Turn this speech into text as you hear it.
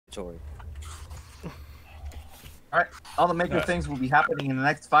territory. Alright, all the major things will be happening in the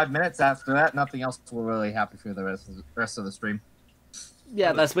next 5 minutes. After that, nothing else will really happen for the rest of the stream.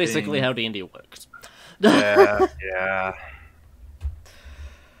 Yeah, that's basically how D&D works. Yeah.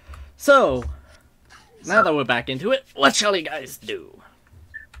 So, now that we're back into it, what shall you guys do?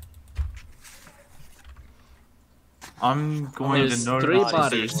 I'm going There's to notice 3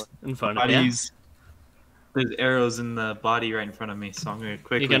 bodies in front of you. There's arrows in the body right in front of me, so I'm going to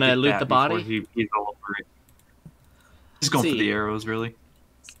quickly You're gonna get loot that the body? before he's all over it. Just going for the arrows, really.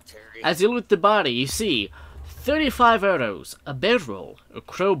 As you loot the body, you see 35 arrows, a bedroll, a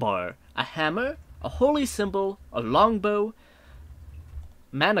crowbar, a hammer, a holy symbol, a longbow,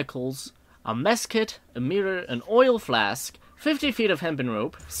 manacles, a mess kit, a mirror, an oil flask, 50 feet of hempen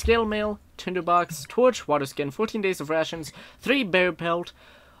rope, scale mail, tinderbox, torch, water skin, 14 days of rations, 3 bear pelt,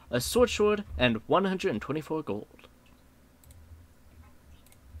 a sword, and 124 gold.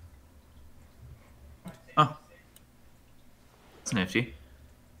 Oh. That's nifty.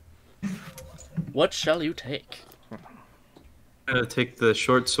 What shall you take? I'm going to take the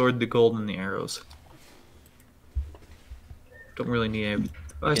short sword, the gold, and the arrows. Don't really need any.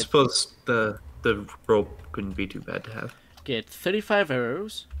 I suppose the rope couldn't be too bad to have. Get 35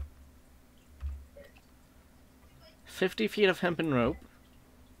 arrows, 50 feet of hempen rope,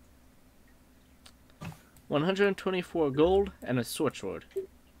 124 gold, and a sword.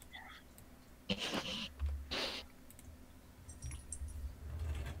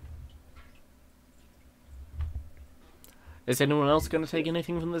 Is anyone else going to take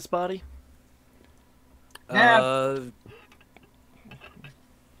anything from this body? Yeah.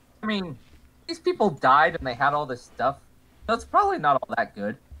 I mean, these people died and they had all this stuff, so it's probably not all that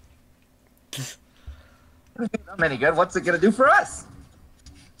good. Not many good. What's it gonna do for us?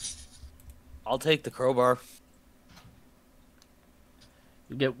 I'll take the crowbar.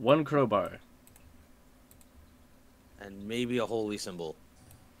 You get 1 crowbar. And maybe a holy symbol.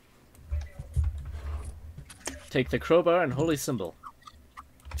 Take the crowbar and holy symbol.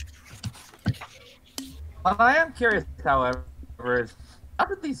 I am curious, however, how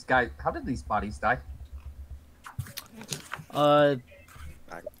did these bodies die?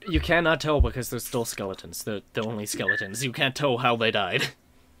 You cannot tell because they're still skeletons. They're only skeletons. You can't tell how they died.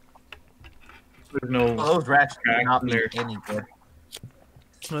 There's no. Well, those rats should not be any good.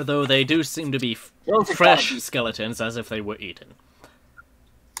 Although they do seem to be fresh skeletons, as if they were eaten.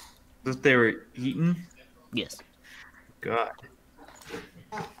 If they were eaten? Yes. God.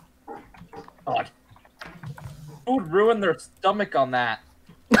 God. Who would ruin their stomach on that?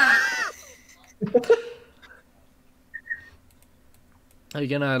 Are you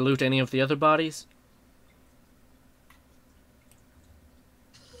gonna loot any of the other bodies?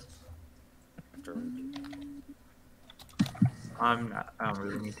 I'm not. I don't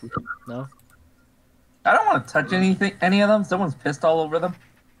really need to. No? I don't want to touch any of them. Someone's pissed all over them.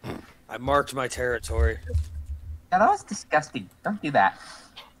 I marked my territory. Yeah, that was disgusting. Don't do that.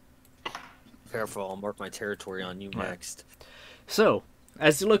 Careful, I'll mark my territory on you next. So,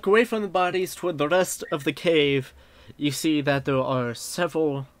 as you look away from the bodies toward the rest of the cave, you see that there are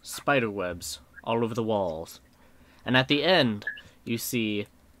several spider webs all over the walls. And at the end, you see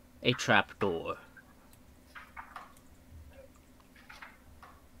a trap door.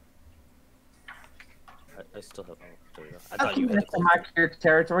 I still have... Oh, there you go. I How thought can you you had miss mark your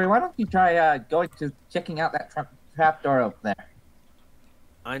territory? Why don't you try going to checking out that trap door over there?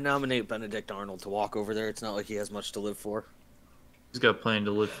 I nominate Benedict Arnold to walk over there. It's not like he has much to live for. He's got plenty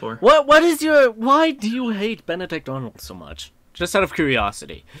to live for. What is your... Why do you hate Benedict Arnold so much? Just out of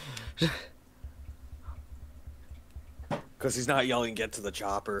curiosity. Because he's not yelling, get to the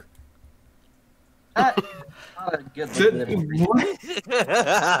chopper. Not a good What?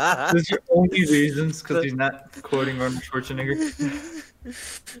 That's your only reasons? Because he's not quoting Arnold Schwarzenegger?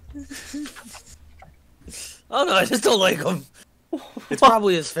 Oh no, I just don't like him. It's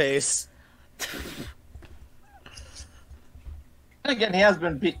probably his face. Again, he has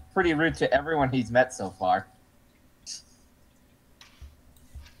been pretty rude to everyone he's met so far.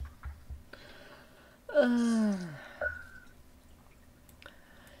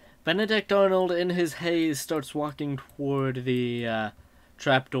 Benedict Arnold, in his haze, starts walking toward the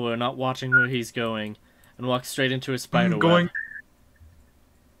trapdoor, not watching where he's going, and walks straight into a spider web.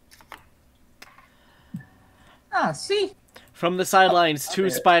 Ah, see? From the sidelines, 2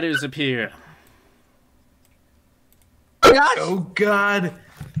 spiders appear. Oh god!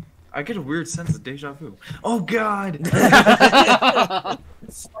 I get a weird sense of deja vu. Oh god! My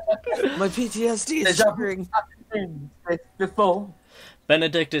PTSD is suffering. Before.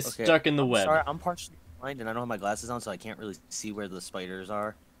 Benedict is stuck in the web. Sorry, I'm partially blind and I don't have my glasses on, so I can't really see where the spiders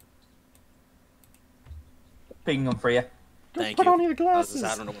are. picking them for you. Thank Put you. on your glasses.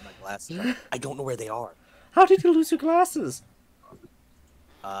 I don't know where my glasses are. I don't know where they are. How did you lose your glasses?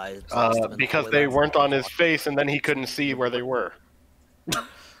 Because they weren't on his face, and then he couldn't see where they were.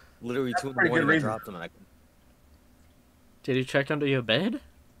 Literally 2 in the Pretty good morning, I reason. dropped them and Did you check under your bed?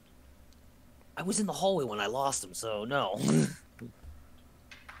 I was in the hallway when I lost them, so no.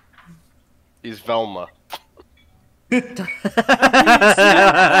 He's Velma.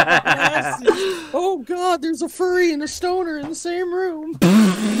 Oh god, there's a furry and a stoner in the same room.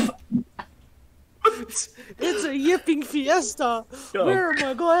 It's a yipping fiesta. Where are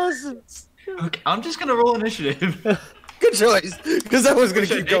my glasses? Okay, I'm just gonna roll initiative. Good choice, because I was gonna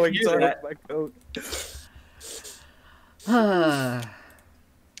Wish I keep going. didn't do Sorry, that. my coat.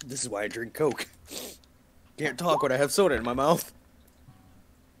 This is why I drink Coke. Can't talk when I have soda in my mouth.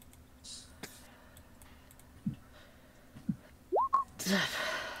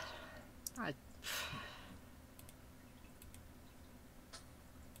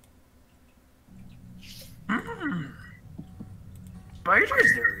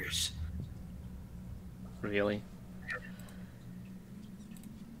 Spiders. Really?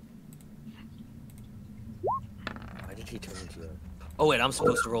 Why did he turn into a... Oh wait, I'm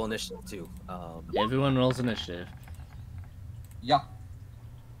supposed to roll initiative too. Everyone rolls initiative. Yeah.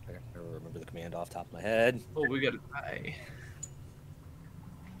 I gotta remember the command off the top of my head. Oh, we got a guy.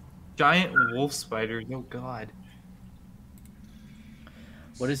 Giant wolf spiders. Oh god.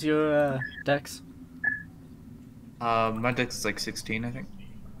 What is your dex? My dex is like 16, I think.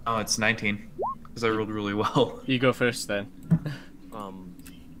 Oh, it's 19. Because I rolled really well. You go first then.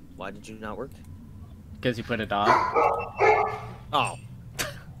 Why did you not work? Because you put it on. Oh.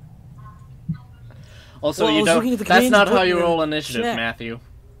 Also, Well, I you was don't. looking at the That's commands not how button you and roll initiative, check. Matthew.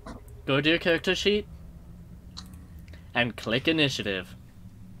 Go to your character sheet and click initiative.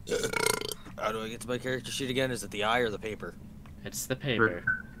 How do I get to my character sheet again? Is it the eye or the paper? It's the paper.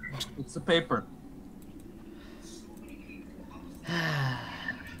 It's the paper.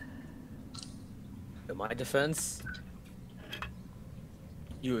 In my defense,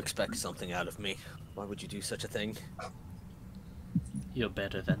 you expect something out of me. Why would you do such a thing? You're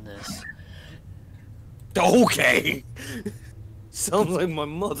better than this. Okay! Sounds like my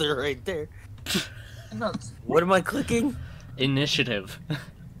mother right there. What am I clicking? Initiative. What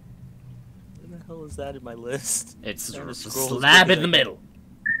the hell is that in my list? It's Trying to scroll as slab quick in as the I middle.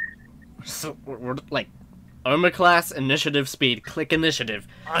 So we're like armor class, initiative, speed. Click initiative.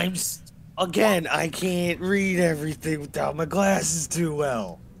 Again, I can't read everything without my glasses too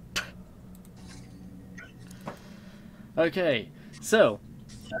well. Okay, so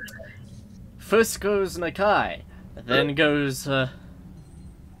first goes Nakai, then goes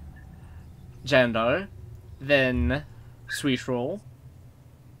Jandar, then Sweet Roll.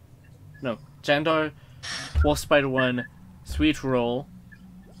 No, Jandar, Wolf Spider 1, Sweet Roll.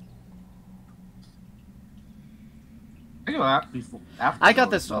 I go out before. After I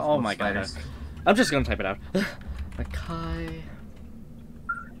got those this. Oh my god. spiders. I'm just gonna type it out. Nakai.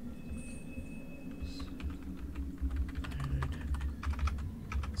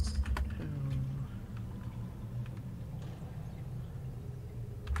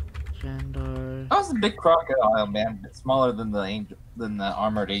 Jandar. That was a big crocodile, man. It's smaller than the angel, than the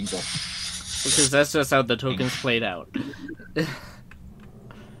armored angel. Because that's just how the tokens played out.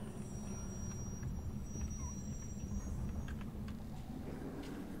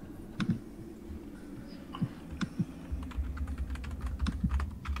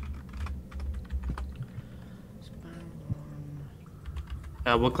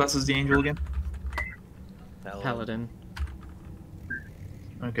 What class is the angel again? Paladin.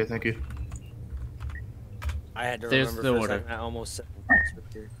 Okay, thank you. I had to There's remember the for a order. second. I almost said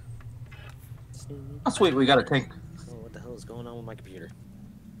here. Oh, sweet, we got a tank. Oh, what the hell is going on with my computer?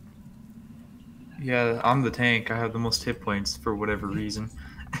 Yeah, I'm the tank. I have the most hit points for whatever reason.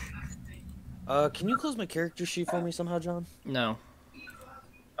 Can you close my character sheet for me somehow, John? No.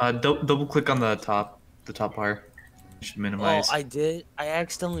 Double click on the top bar. You should minimize. Oh, I did. I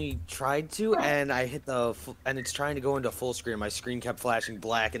accidentally tried to, and I hit the and it's trying to go into full screen. My screen kept flashing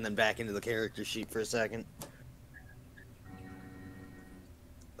black, and then back into the character sheet for a second.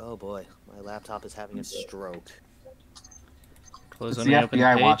 Oh boy, my laptop is having a stroke. Close It's when the you open the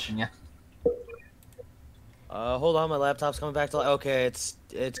FBI page. watching you. Hold on, my laptop's coming back to life. Okay,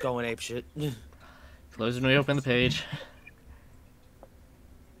 it's going ape shit. Close when we open the page.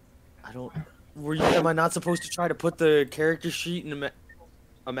 I don't. Am I not supposed to try to put the character sheet in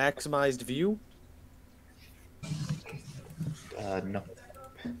a maximized view? No. Not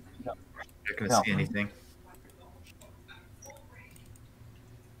gonna No. see anything.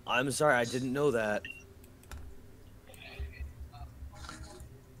 I'm sorry, I didn't know that.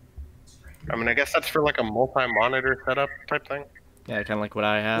 I mean, I guess that's for like a multi-monitor setup type thing. Yeah, kind of like what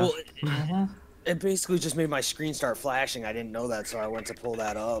I have. Well, it basically just made my screen start flashing. I didn't know that, so I went to pull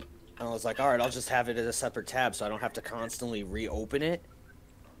that up. And I was like, alright, I'll just have it as a separate tab so I don't have to constantly reopen it.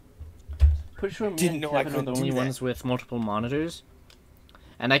 Pretty sure me Didn't and know I Kevin are the couldn't only do that. ones with multiple monitors.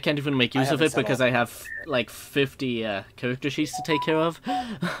 And I can't even make use of haven't it set because all- I have like 50 character sheets to take care of,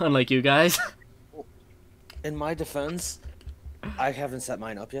 unlike you guys. In my defense, I haven't set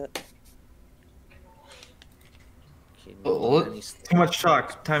mine up yet. Okay, Oh, too much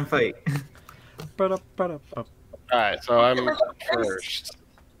talk. Time fight. All right, so I'm first.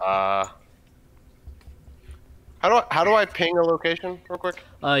 How do I ping a location real quick?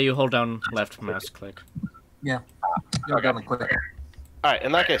 You hold down left mouse click. You're Okay. gonna click. All right,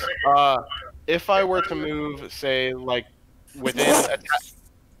 in that case, if I were to move, say, like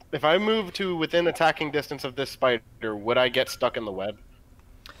if I move to within attacking distance of this spider, would I get stuck in the web?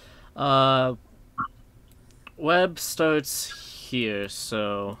 Web starts here,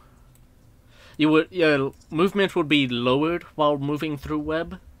 so your movement would be lowered while moving through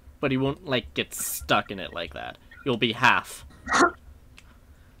web, but you won't like get stuck in it like that. You'll be half your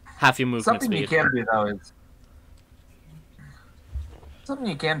movement Something speed. you can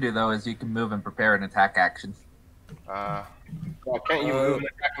do though is you can move and prepare an attack action. Well, can't you move and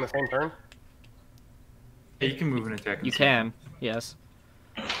attack in the same turn? Yeah, you can move and attack. You can, yes,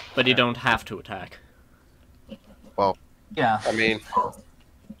 but you don't have to attack. Well, Yeah. I mean,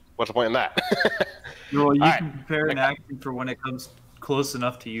 what's the point in that? Well, you Alright. can prepare an action for when it comes close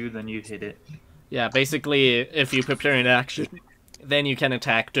enough to you, then you hit it. Yeah, basically, if you prepare an action, then you can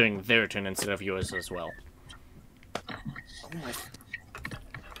attack during their turn instead of yours as well.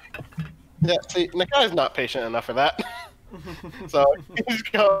 Yeah, see, Nakai's not patient enough for that. So he's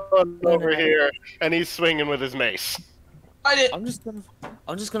going over here and he's swinging with his mace. I'm just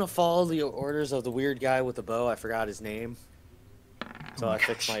gonna follow the orders of the weird guy with the bow. I forgot his name. So I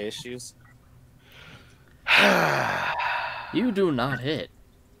fix my issues. You do not hit.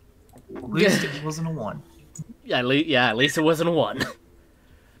 At least it wasn't a 1. Yeah, at least it wasn't a 1.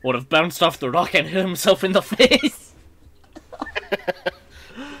 Would have bounced off the rock and hit himself in the face.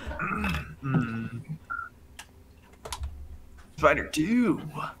 Spider 2.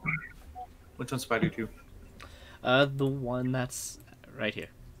 Which one's Spider 2? The one that's right here.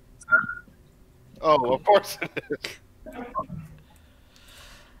 Oh, of course it is.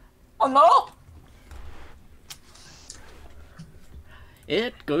 Oh no!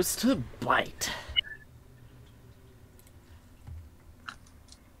 It goes to bite.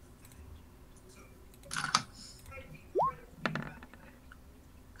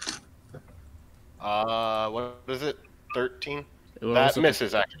 What is it? 13? It was That a-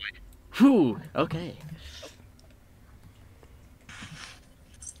 misses, actually. Whew, okay.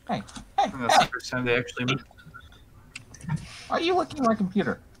 Hey, That's the first time they actually moved. why are you looking at my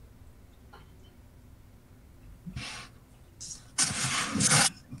computer?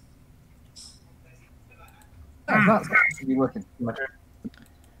 I'm not supposed to be looking too much.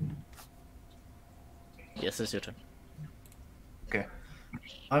 Yes, it's your turn. Okay.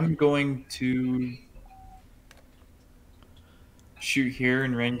 I'm going to shoot here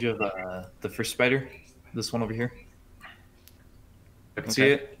in range of the first spider. This one over here. I can see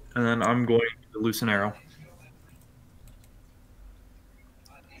Okay. it. And then I'm going to loose an arrow.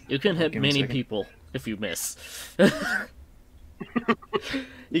 You can hit Give me a many second. people if you miss.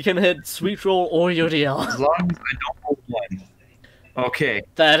 You can hit Sweet Roll or Uriel. As long as I don't roll 1. Okay.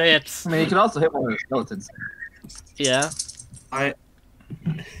 That hits. I mean, you can also hit one of the skeletons. Yeah. I'm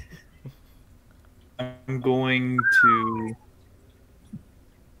going to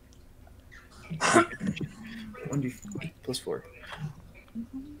 1d8 plus 4.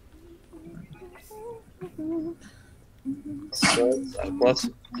 So plus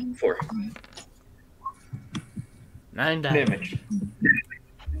 4 9 damage. damage.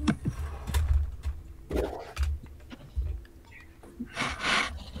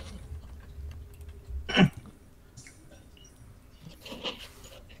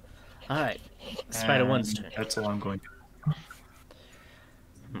 Alright. Spider 1's turn. That's all I'm going to.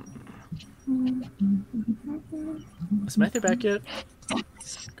 Is Matthew back yet?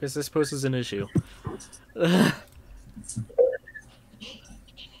 Because this poses an issue.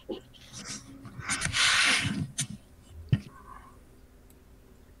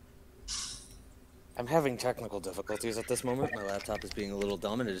 I'm having technical difficulties at this moment. My laptop is being a little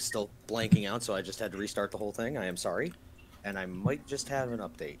dumb and it is still blanking out, so I just had to restart the whole thing. I am sorry. And I might just have an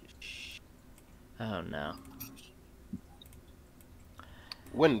update. Oh no.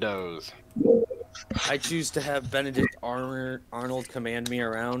 Windows. I choose to have Benedict Arnold command me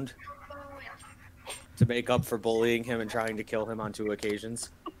around to make up for bullying him and trying to kill him on 2 occasions.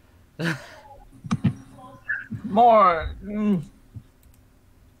 More.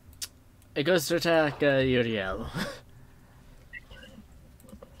 It goes to attack Uriel.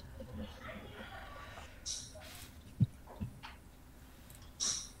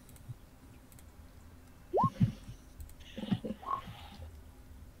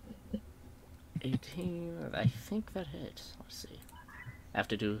 I think that hits. Let's see. I have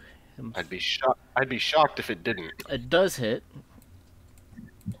to do him. I'd be shocked. I'd be shocked if it didn't. It does hit.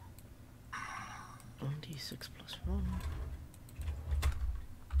 1d6 plus 1.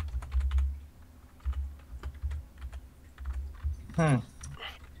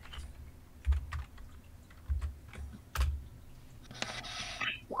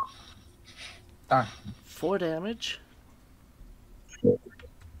 Darn. 4 damage.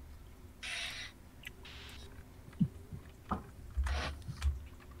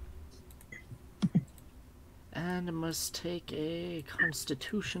 And it must take a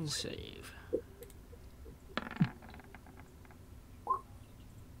Constitution save.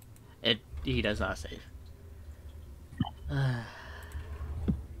 He does not save.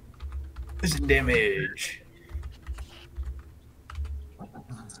 This is damage.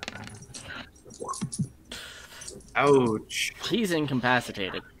 Ouch. He's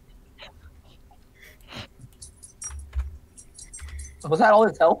incapacitated. Was that all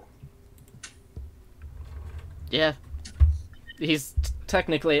his health? Yeah. He's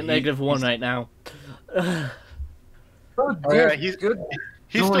technically at -1 right now. Oh, yeah, he's good.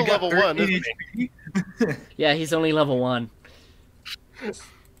 He's still level 1, isn't he? Yeah, he's only level 1.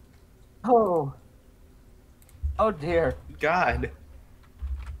 Oh. Oh dear. God.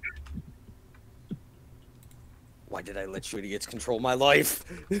 Why did I let you idiots control my life?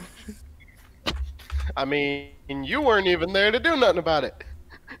 I mean, you weren't even there to do nothing about it.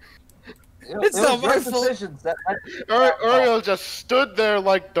 It's It not was my your fault. decisions that Uriel just stood there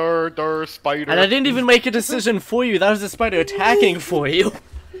like dur spider. And I didn't even make a decision for you. That was the spider attacking for you.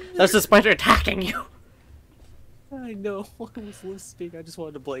 That was the spider attacking you. I know. I was listening. I just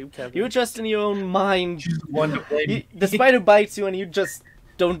wanted to blame Kevin. You were just in your own mind. One to blame. The spider bites you and you just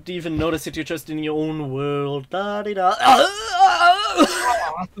don't even notice it. You're just in your own world. Da-de-da.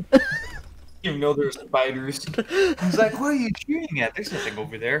 You know there's spiders. He's like, what are you shooting at? There's nothing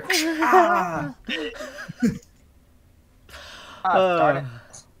over there. Ah! darn it.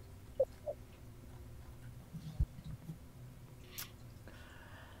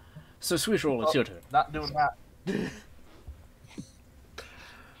 So, Sweet Roll, it's your turn. Not doing that.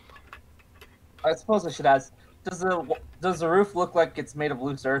 I suppose I should ask. Does the roof look like it's made of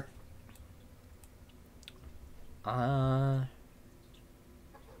loose earth?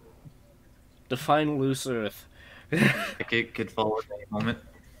 Define loose earth. It could fall at any moment.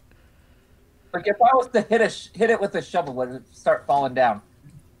 Like if I was to hit it with a shovel, would it start falling down?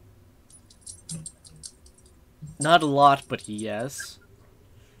 Not a lot, but yes.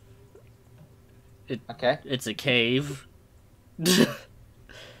 Okay. It's a cave. Would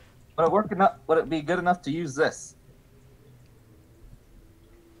it work enough? Would it be good enough to use this?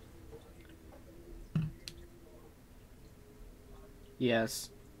 Yes.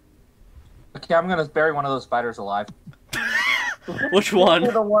 Okay, I'm gonna bury one of those spiders alive. Which one?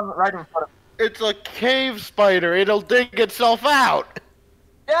 The one right in front of. It's a cave spider. It'll dig itself out.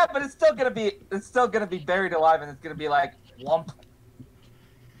 Yeah, but it's still gonna be buried alive, and it's gonna be like lump.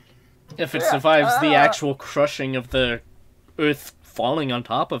 If it Yeah, survives the actual crushing of the earth falling on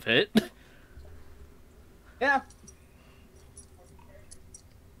top of it. Yeah.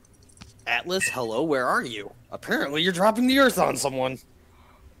 Atlas, hello, where are you? Apparently you're dropping the earth on someone.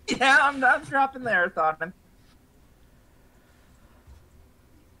 Yeah, I'm not dropping the earth on him.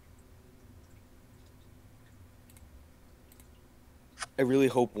 I really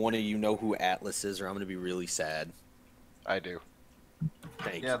hope one of you know who Atlas is, or I'm going to be really sad. I do.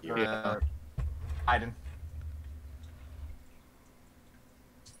 Thank Yeah, you. for hiding.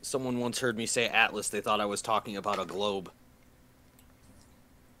 Someone once heard me say Atlas. They thought I was talking about a globe.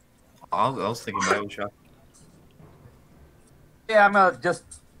 I was thinking Bioshock. Yeah, I'm gonna just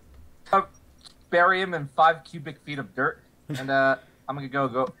bury him in 5 cubic feet of dirt, and I'm gonna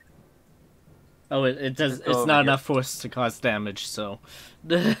go. Oh, it does. Let's go It's over not here. enough force to cause damage, so.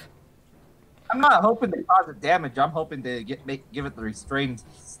 I'm not hoping to cause it damage. I'm hoping to give it the restrained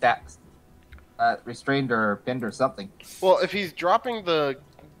stacks, restrained or pinned or something. Well, if he's dropping the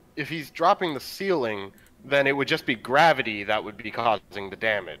ceiling, then it would just be gravity that would be causing the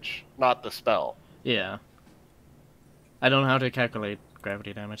damage, not the spell. Yeah. I don't know how to calculate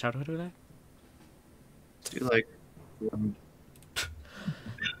gravity damage. How do I do that? Do like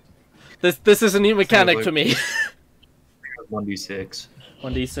This is a new mechanic to me. 1d6.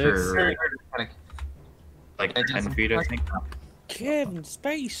 1d6. For like 10 feet, I think. Kevin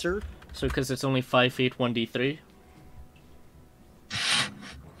Spacer. So because it's only 5 feet, 1d3.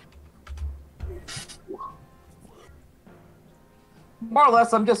 More or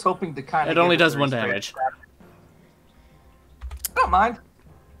less, I'm just hoping to kind of. It only does 1 damage. I don't mind.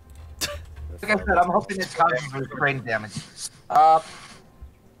 Like I said, I'm hoping it causes brain damage.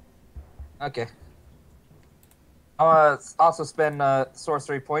 Okay. I'm gonna also spend a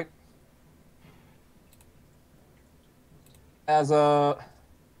sorcery point as a.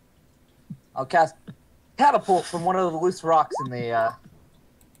 I'll cast catapult from one of the loose rocks in the. Oh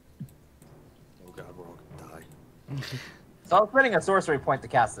god, we're all gonna die. So I'm spending a sorcery point to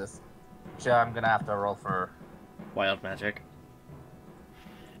cast this, which I'm gonna have to roll for. Wild magic.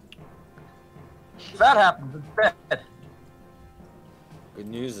 If that happens, it's dead. Good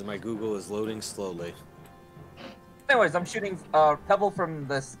news is my Google is loading slowly. Anyways, I'm shooting a pebble from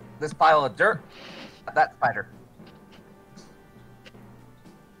this pile of dirt at that spider.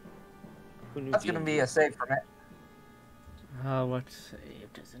 That's gonna be a save from it. What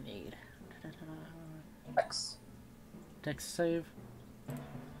save does it need? X. Dex save.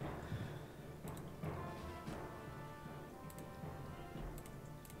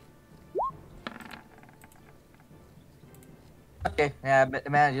 Okay, yeah, it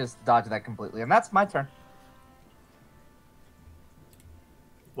manages to dodge that completely, and that's my turn.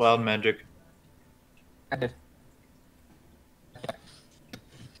 Wild magic. I did.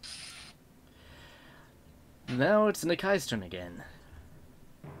 Now it's Nakai's turn again.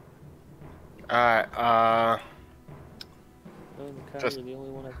 Alright, Oh, Nakai, Just- you're the only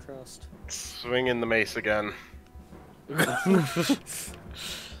one I trust. swinging the mace again.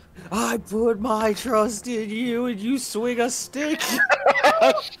 I put my trust in you, and you swing a stick.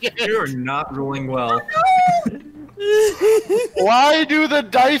 You are not rolling well. Why do the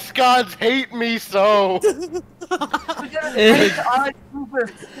dice gods hate me so?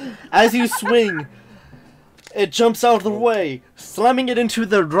 As you swing, it jumps out of the way, slamming it into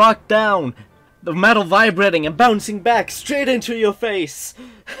the rock down, the metal vibrating and bouncing back straight into your face,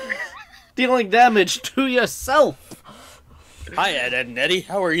 dealing damage to yourself. Hi, Ed and Eddie.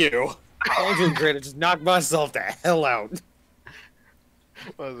 How are you? I'm doing great. I just knocked myself the hell out.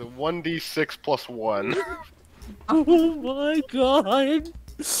 What is it? 1d6 plus 1. Oh my god.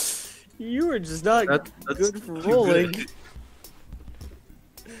 You are just not That's good for too rolling. good.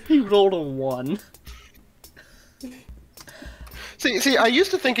 He rolled a 1. See, I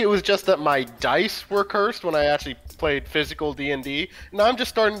used to think it was just that my dice were cursed when I actually played physical D&D. Now I'm just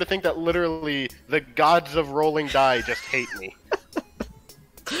starting to think that literally the gods of rolling die just hate me.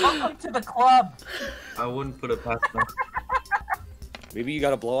 Welcome to the club. I wouldn't put it past them. Maybe you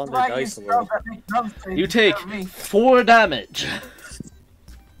gotta blow on the Why dice a you little. throw that big nose thing You take at me? 4 damage.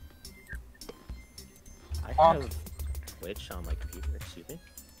 I have Twitch on my computer, excuse me.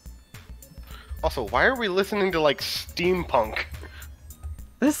 Also, why are we listening to like steampunk?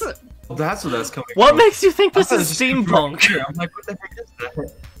 This is, Well, that's where that's coming what from. makes you think I this thought it is was just coming steampunk? from here. I'm like, what the heck is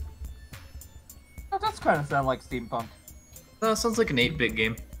that? That does kind of sound like steampunk. No, it sounds like an 8-bit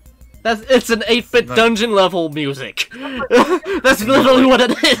game. It's an 8-bit Nice. dungeon level music. That's literally what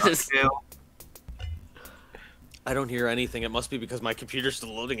it is. I don't hear anything. It must be because my computer's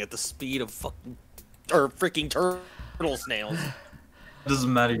still loading at the speed of fucking or freaking turtle snails.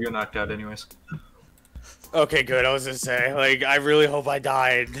 Doesn't matter, you're knocked out anyways. Okay, good. I was gonna say, like, I really hope I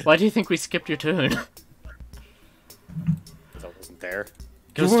died. Why do you think we skipped your turn? Because I wasn't there.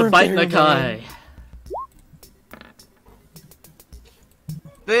 Goes You to weren't bite there, Nakai. man.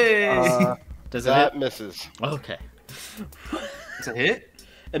 Hey! Does it That hit? misses. Okay. It's a hit?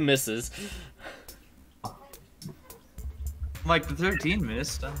 It misses. Like, the 13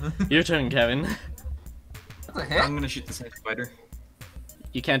 missed. Your turn, Kevin. That's a hit. I'm gonna shoot the same spider.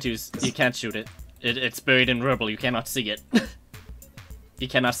 You can't shoot it. It's buried in rubble. You cannot see it. You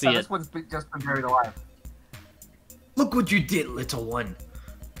cannot see Oh, it. this one's just been buried alive. Look what you did, little one.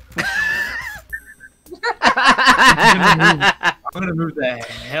 I'm gonna move the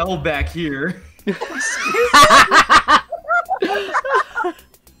hell back here.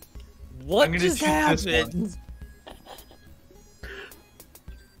 What I'm gonna just shoot this happened?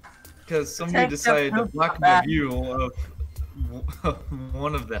 Because somebody Take decided to the block the back. view of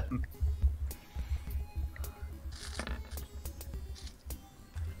one of them.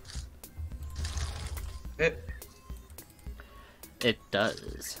 It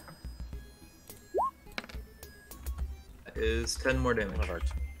does. That is 10 more One damage. of our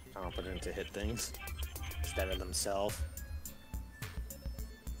competent to hit things instead of themselves.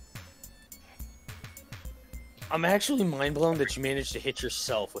 I'm actually mind blown that you managed to hit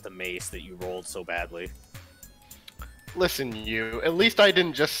yourself with a mace that you rolled so badly. Listen, you. At least I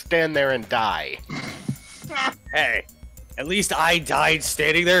didn't just stand there and die. Hey, at least I died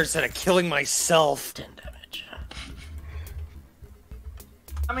standing there instead of killing myself. 10 damage.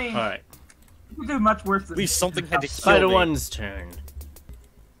 I mean, Alright. you can do much worse than At least something had to kill Spider me. 1's turn.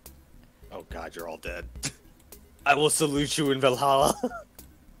 Oh god, you're all dead. I will salute you in Valhalla.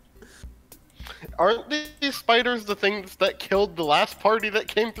 Aren't these spiders the things that killed the last party that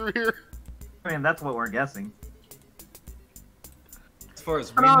came through here? I mean, that's what we're guessing. As far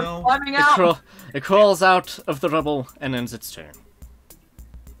as we know, Climbing out! It crawls out of the rubble and ends its turn.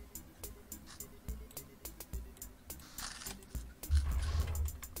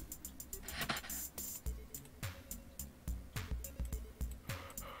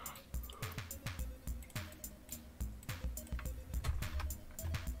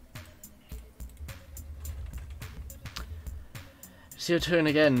 It's your turn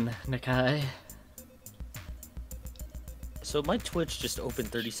again, Nakai. So my Twitch just opened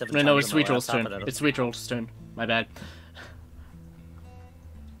 37 No, times. no, it's on my Sweet Roll's laptop turn. and I don't- It's Sweet Roll's turn. My bad.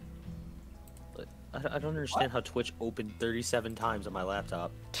 I don't understand how Twitch opened 37 times on my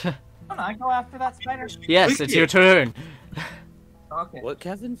laptop. Can I go after that spider? Yes, it's your turn. Okay. What,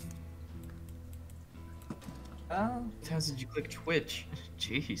 Kevin? how times did you click Twitch?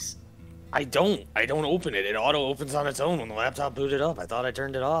 Jeez. I don't open it. It auto opens on its own when the laptop booted up. I thought I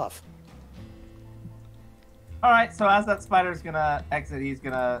turned it off. Alright, so as that spider's gonna exit, he's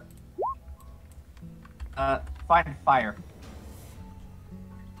gonna find fire.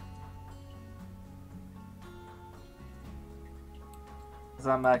 So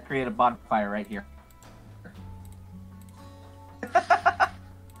I'm gonna create a bonfire right here.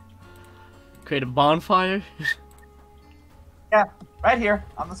 Create a bonfire. Yeah, right here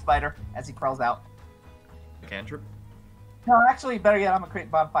on the spider as he crawls out. Cantrip? No, actually, better yet, I'm gonna create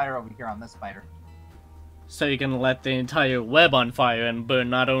a bonfire over here on this spider. So you can let the entire web on fire and burn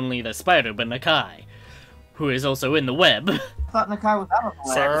not only the spider, but Nakai, who is also in the web. I thought Nakai was out of the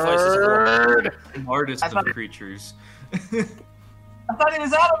way. Sacrifices of war. Bird! The hardest I of thought- creatures. I thought he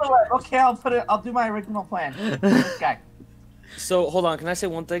was out of the way. Okay, I'll do my original plan. This guy. So, hold on, can I say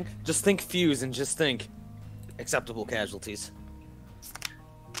one thing? Just think fuse and just think acceptable casualties.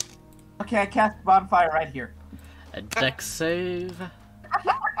 Okay, I cast bonfire right here. A dex save.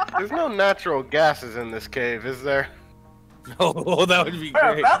 There's no natural gases in this cave, is there? Oh, that would be We're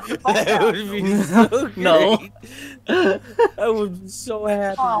great. about to find That out. would be so great. No. I would be so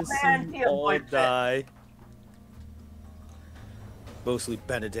happy Oh, to man, see he you all avoided it. die. Mostly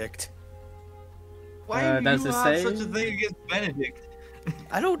Benedict. Why do does you it have say? such a thing against Benedict?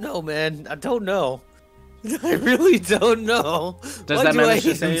 I don't know, man. I don't know. I really don't know. Does Why that do I manage to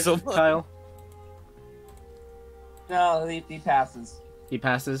hate him save, so much? Kyle? No, he passes. He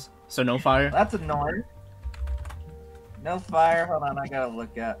passes, so no fire. That's annoying. No fire. Hold on, I gotta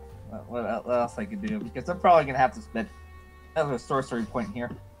look at what else I can do because I'm probably gonna have to spend another sorcery point here.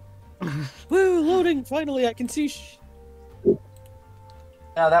 Woo, loading. Finally, I can see. No,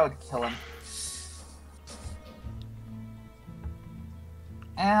 that would kill him.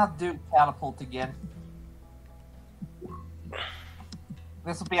 And I'll do catapult again.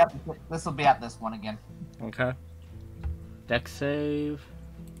 This will be at this one again. Okay. Dex save.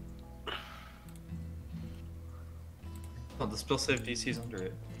 Oh, the spell save DC is under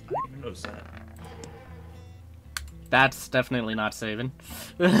it. I didn't even notice that. That's definitely not saving.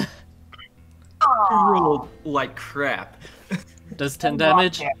 You rolled like crap. Does 10 Rock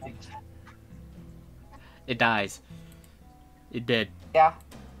damage? It dies. It did. Yeah.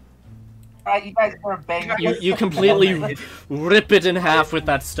 Alright, you guys are banging. You completely rip it in half with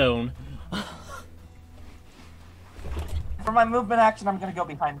that stone. For my movement action, I'm gonna go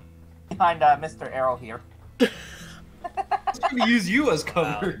behind Mr. Arrow here. I'm gonna use you as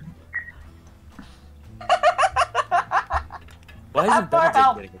cover. Why isn't For Benedict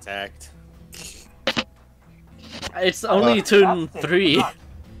help. getting attacked? It's only turn 3.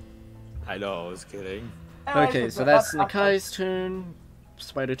 I know, I was kidding. Okay, so that's Nakai's turn.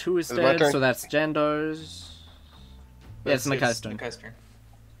 Spider 2 is Is it my dead, turn? so that's Jandar's. Yeah, it's Nakai's turn. Nakai's turn.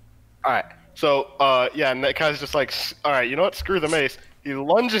 Alright, so, yeah, Nakai's just like, alright, you know what? Screw the mace. He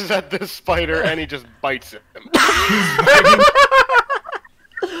lunges at this spider and he just bites him.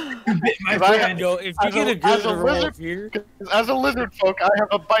 My If I- friend. Yo, if you As get a- a good as a roll wizard- here, As a lizard folk, I have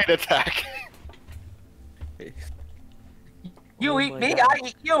a bite attack. You Oh eat my me, God. I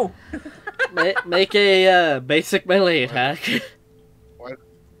eat you. Make a basic melee attack.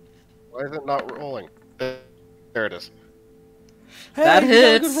 Why is it not rolling? There it is. hey, That you got a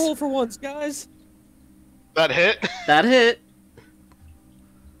hits. good roll for once, guys. That hit? That hit.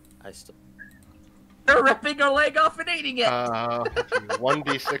 I still. They're ripping her leg off and eating it.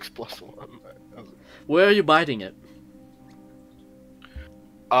 1d6 plus 1. Where are you biting it?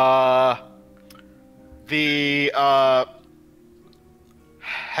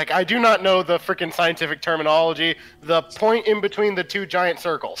 Heck, I do not know the freaking scientific terminology. The point in between the two giant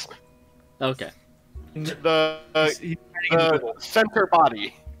circles. Okay. The center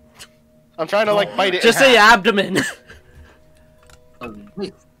body. I'm trying to like bite it. Just in say half. abdomen.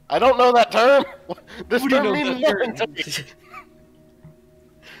 I don't know that term. This What do you term know means that nothing to term? me.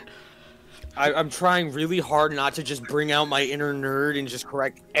 I'm trying really hard not to just bring out my inner nerd and just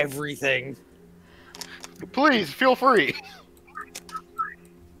correct everything. Please feel free.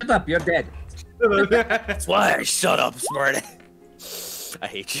 Shut up, you're dead. That's why I shut up, smart. I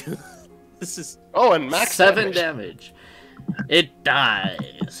hate you. This is. Oh, and max 7 damage. damage. It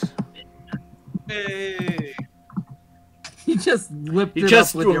dies. Hey. You just whipped You it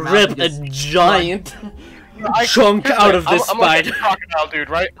just up with your mouth. ripped a and just- giant chunk out of this I'm like a spider. crocodile dude,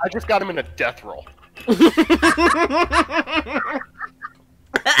 right? I just got him in a death roll.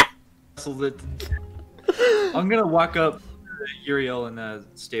 Wrestled it. I'm gonna walk up to Uriel and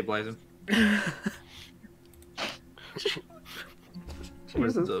stabilize him.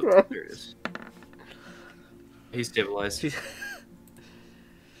 Where's the... There it is. He's stabilized.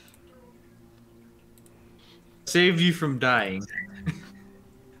 Saved you from dying.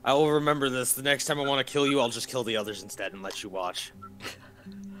 I will remember this. The next time I want to kill you, I'll just kill the others instead and let you watch.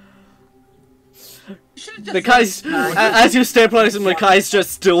 Nakai's, as you stabilize him, Nakai's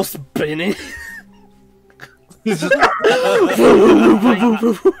just still spinning.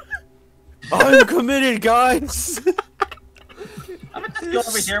 I'm committed, guys. I'm gonna just go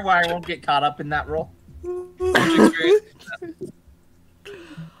over here where I won't get caught up in that roll.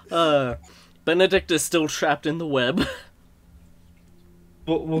 Benedict is still trapped in the web.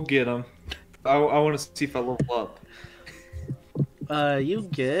 We'll get him. I want to see if I level up. You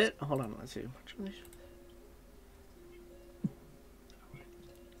get. Hold on, let's see.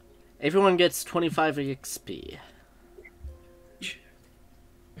 Everyone gets 25 XP.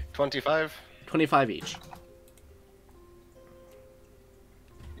 25. 25 each.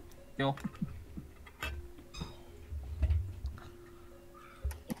 Deal.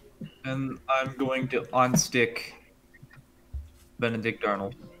 And I'm going to on-stick Benedict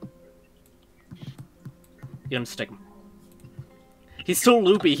Arnold. You unstick him. He's still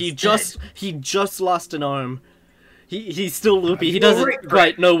loopy. He just lost an arm. He's still loopy. He doesn't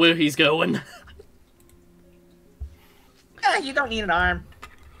quite know where he's going. Yeah, you don't need an arm.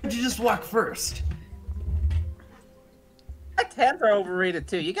 Why'd you just walk first? Like, hands are overrated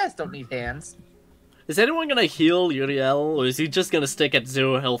too. You guys don't need hands. Is anyone gonna heal Uriel, or is he just gonna stick at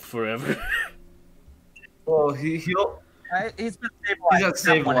 0 health forever? Well, he'll He's been stabilized. he's not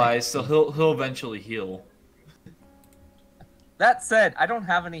stabilized, so he'll eventually heal. That said, I don't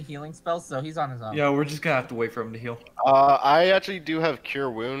have any healing spells, so he's on his own. Yeah, we're just gonna have to wait for him to heal. I actually do have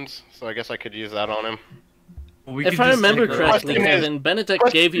Cure Wounds, so I guess I could use that on him. Well, we If could I just remember take correctly, Question is- Kevin, Benedict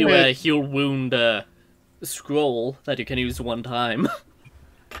question gave you a is- heal wound scroll that you can use one time.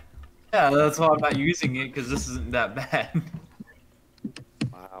 Yeah, that's why I'm not using it, because this isn't that bad.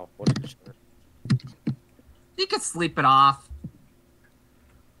 Wow, what a shit. You can sleep it off.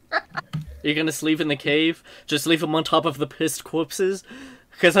 You're gonna sleep in the cave? Just leave him on top of the pissed corpses?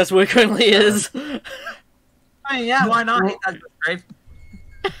 Because that's where he currently is. I mean, yeah, why not? He does this grave.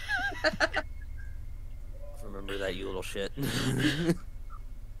 Remember that, you little shit.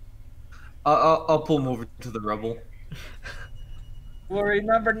 I'll pull him over to the rubble. Will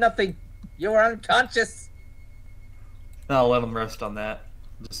remember nothing. You are unconscious. And I'll let him rest on that.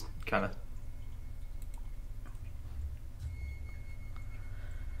 Just kind of.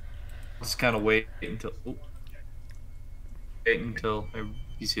 Just kind of wait until. Wait until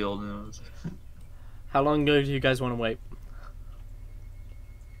he's healed. How long do you guys want to wait?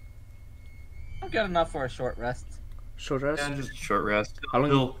 I'm good enough for a short rest. Short rest? Yeah, just a short rest. How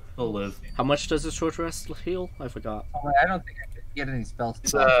long- He'll live. How much does a short rest heal? I forgot. Oh, wait, I don't think I could get any spells.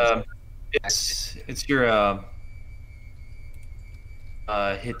 It's your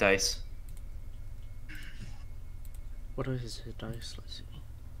hit dice. What are his hit dice? Let's see.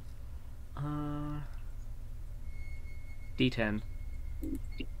 D10.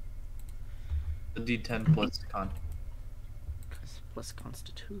 The D10 plus con. Plus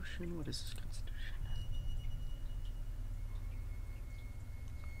Constitution. What is his Constitution?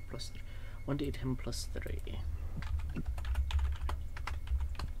 Plus 1d10 plus 3.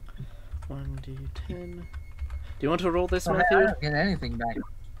 1d10. Do you want to roll this, Oh, man, I Matthew? don't get anything back.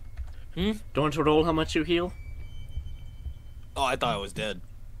 Do you want to roll how much you heal? Oh, I thought I was dead.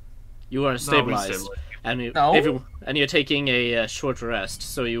 You are stabilized, and No. and you're taking a short rest,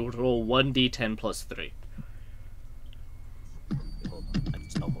 so you roll 1d10 plus 3. Hold on, I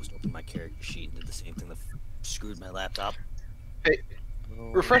just almost opened my character sheet and did the same thing that screwed my laptop. Hey,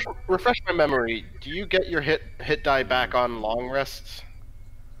 refresh my memory. Do you get your hit die back on long rests?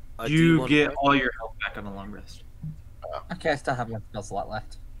 You get all your health back on a long rest. Okay, I still have one spell slot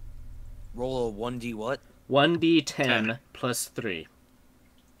left. Roll a 1d what? 1d10 plus 3.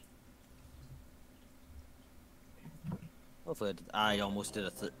 Hopefully, I almost did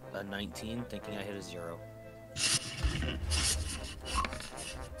a 19, thinking I hit a 0.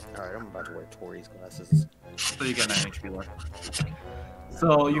 Alright, I'm about to wear Tori's glasses. So you got 9 HP left.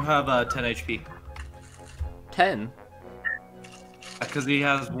 So you have 10 HP. 10? Because he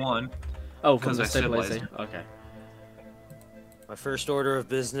has 1. Oh, from the I stabilized stabilization. Okay. My first order of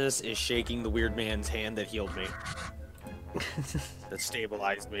business is shaking the weird man's hand that healed me. That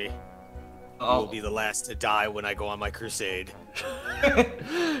stabilized me. I will be the last to die when I go on my crusade.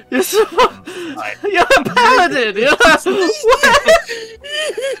 You're so... You're a paladin! You're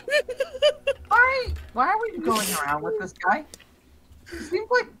Why are we going around with this guy? He seems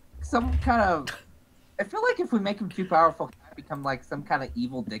like some kind of... I feel like if we make him too powerful, he might become like some kind of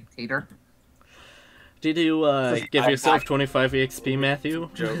evil dictator. Did you give yourself 25 EXP, Matthew?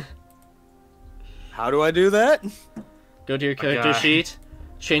 Joe. How do I do that? Go to your character sheet,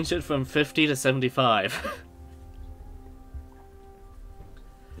 change it from 50 to 75.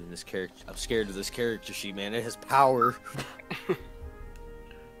 This character, I'm scared of this character sheet, man. It has power.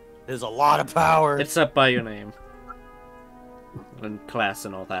 There's a lot of power. It's up by your name. And class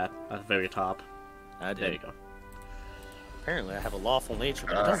and all that, at the very top. There you go. Apparently I have a lawful nature,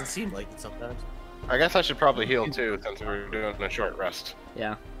 but it doesn't seem like it sometimes. I guess I should probably heal too, since we're doing a short rest.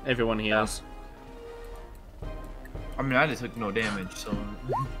 Yeah, everyone heals. I mean, I just took no damage, so...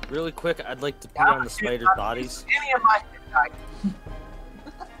 Really quick, I'd like to pee on the spider's bodies. Any of my I'd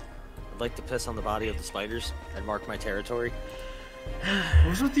like to piss on the body of the spiders and mark my territory.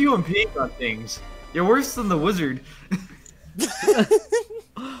 What's with you and peeing on things? You're worse than the wizard.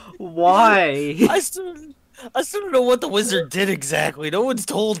 Why? I still don't know what the wizard did exactly. No one's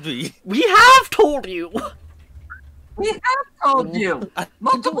told me. We have told you! We have told you I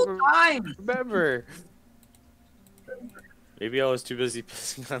multiple don't times. remember. Maybe I was too busy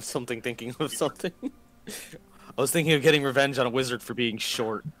pissing on something, thinking of something. I was thinking of getting revenge on a wizard for being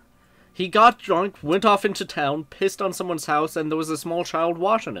short. He got drunk, went off into town, pissed on someone's house, and there was a small child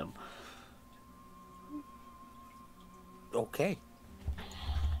watching him. Okay.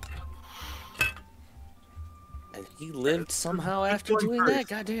 And he lived somehow after doing that?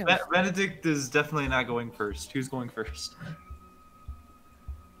 Goddamn. Benedict is definitely not going first. Who's going first?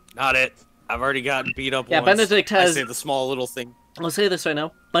 Not it. I've already gotten beat up Yeah, once. Benedict has... I say the small little thing. I'll say this right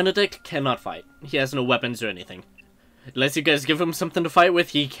now. Benedict cannot fight. He has no weapons or anything. Unless you guys give him something to fight with,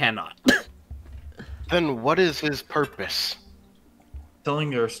 he cannot. Then what is his purpose?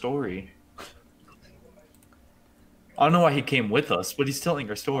 Telling our story. I don't know why he came with us, but he's telling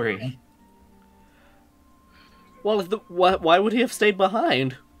our story. Well, why would he have stayed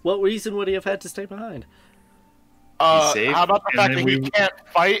behind? What reason would he have had to stay behind? Safe, how about the fact then that he can't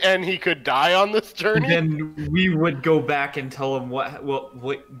fight and he could die on this journey? Then we would go back and tell him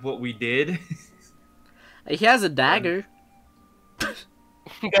what we did. He has a dagger.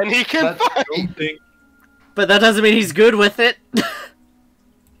 Then he can fight! But that doesn't mean he's good with it.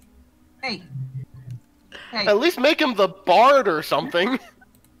 Hey. At least make him the bard or something.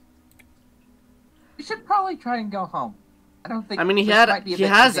 We should probably try and go home. I don't think. I mean, he this might be a bit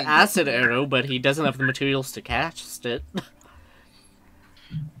has dangerous. acid arrow, but he doesn't have the materials to cast it.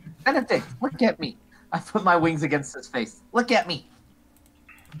 Benedict, look at me. I put my wings against his face. Look at me.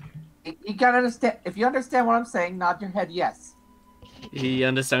 You gotta understand. If you understand what I'm saying, nod your head yes. He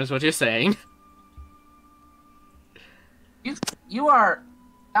understands what you're saying. You are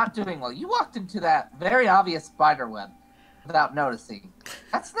not doing well. You walked into that very obvious spider web without noticing.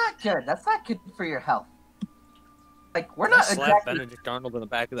 That's not good. That's not good for your health. Like, we're not slap exactly... Benedict Arnold in the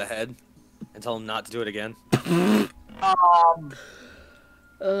back of the head and tell him not to do it again.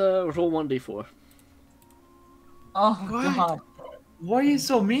 Roll 1d4. Oh, What? God. Why are you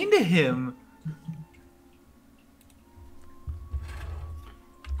so mean to him?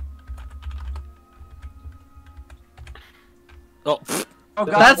 Oh, Oh,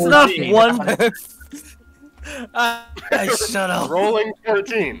 God. That's not 14. one. shut up. Rolling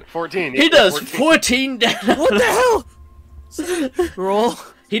 14. 14. He does 14 damage. What the hell? Roll.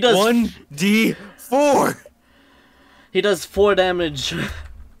 He does 1d4. He does 4 damage.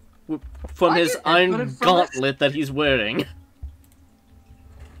 from I his get iron headbutted from gauntlet that he's wearing.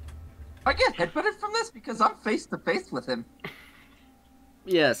 I get headbutted from this because I'm face to face with him.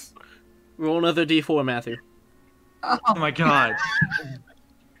 Yes. Roll another d4, Matthew. Oh my god.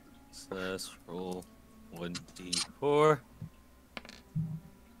 Let's roll 1d4.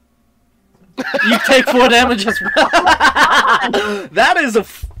 You take 4 damage as well. That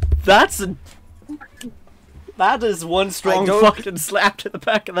is one strong fucking slap to the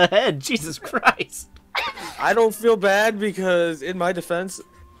back of the head. Jesus Christ. I don't feel bad because, in my defense,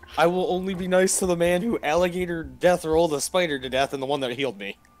 I will only be nice to the man who alligator death rolled a spider to death and the one that healed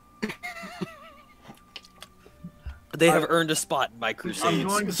me. They have earned a spot in my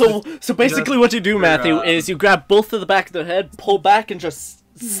crusades. So basically what you do, Matthew, is you grab both of the back of their head, pull back, and just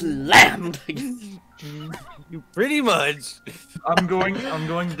slam. Pretty much. I'm going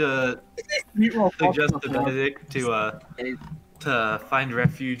to suggest to Benedict to find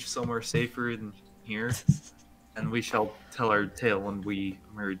refuge somewhere safer than here, and we shall tell our tale when we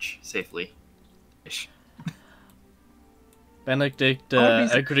emerge safely. Ish. Benedict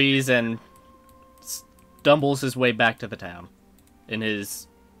agrees and stumbles his way back to the town in his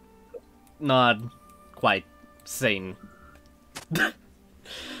not quite sane.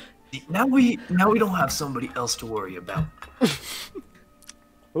 Now we don't have somebody else to worry about.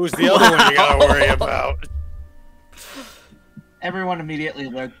 Who's the other one you gotta worry about? Everyone immediately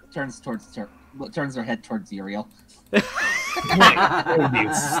turns their head towards Uriel. Does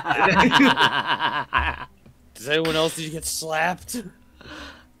anyone else need to get slapped?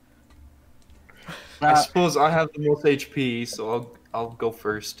 I suppose I have the most HP, so I'll go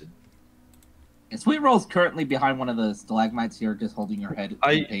first. Sweet Roll's currently behind one of the stalagmites here, just holding your head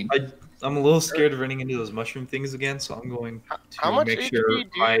in pain. I'm a little scared of running into those mushroom things again, so I'm going to make sure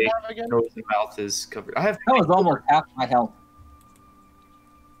my nose and mouth is covered. That was almost half my health.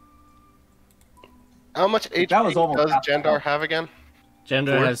 How much HP does Jandar have again?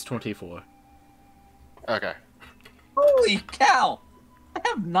 Jandar has 24. Okay. Holy cow! I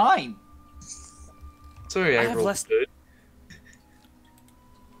have 9. Sorry, I rolled less good.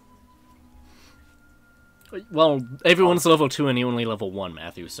 Well, everyone's level 2 and you only level 1,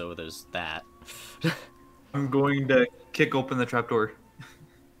 Matthew, so there's that. I'm going to kick open the trapdoor.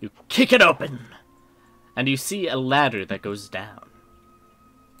 You kick it open! And you see a ladder that goes down.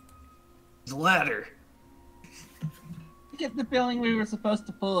 The ladder! I get the feeling we were supposed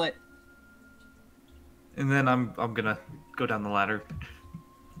to pull it. And then I'm gonna go down the ladder.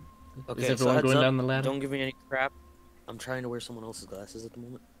 Okay, is everyone going down the ladder? Don't give me any crap. I'm trying to wear someone else's glasses at the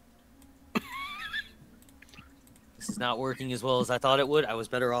moment. This is not working as well as I thought it would. I was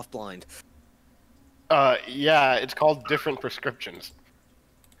better off blind. Yeah, it's called different prescriptions.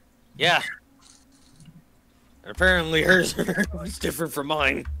 Yeah. And apparently hers was different from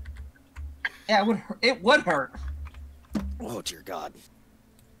mine. Yeah, it would hurt. Oh, dear God.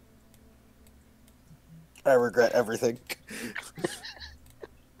 I regret everything.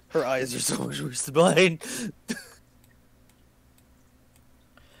 Her eyes are so much worse than mine.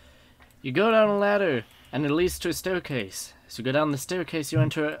 You go down a ladder, and it leads to a staircase. As you go down the staircase, you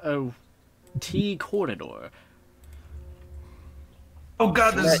enter a T corridor. Oh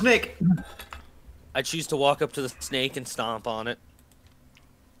god, there's a snake! I choose to walk up to the snake and stomp on it.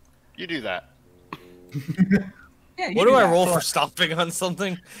 You do that. Yeah, what do I roll for stomping on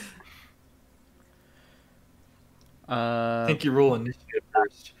something? I think you roll initiative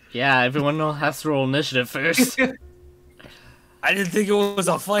first. Yeah, everyone has to roll initiative first. I didn't think it was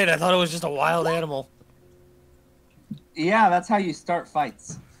a fight. I thought it was just a wild animal. Yeah, that's how you start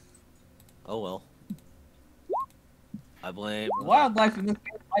fights. Oh well. I blame wildlife in this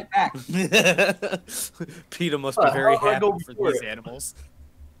game fight back. PETA must be very happy for these animals.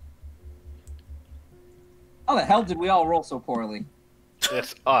 How the hell did we all roll so poorly?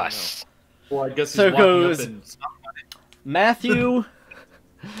 It's us. Well, I guess so he's walking goes up and... Matthew,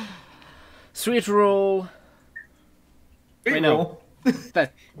 Sweet Roll. Wait, no.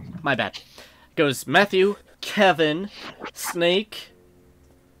 My bad. Goes Matthew, Kevin, Snake,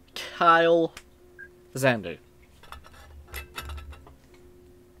 Kyle, Xander.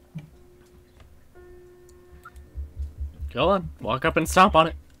 Go on, walk up and stomp on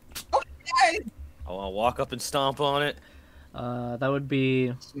it. Okay. I want to walk up and stomp on it. That would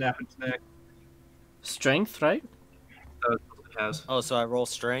be Snap and snack. strength, right? That's what it has. Oh, so I roll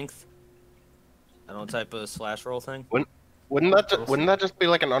strength? I don't type a slash roll thing? Wouldn't that just be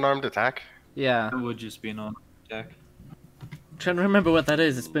like an unarmed attack? Yeah. It would just be an on attack. I'm trying to remember what that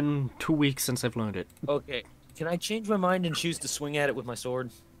is. It's been 2 weeks since I've learned it. Okay. Can I change my mind and choose to swing at it with my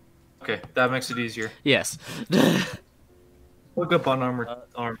sword? Okay, that makes it easier. Yes. Look up on armor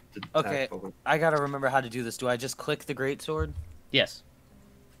armed attack. Okay, I gotta remember how to do this. Do I just click the greatsword? Yes.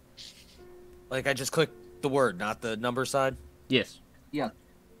 Like, I just click the word, not the number side? Yes. Yeah.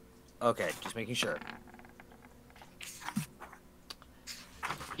 Okay, just making sure.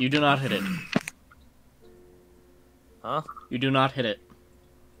 You do not hit it. Huh? You do not hit it.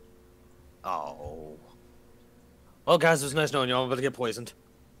 Oh. Well, guys, it was nice knowing you. I'm about to get poisoned.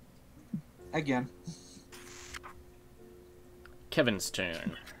 Again. Kevin's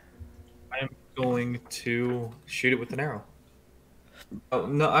turn. I'm going to shoot it with an arrow. Oh,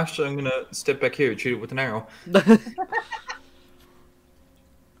 no, actually, I'm gonna step back here and shoot it with an arrow.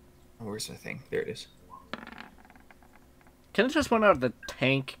 Where's the thing? There it is. Can it just point out the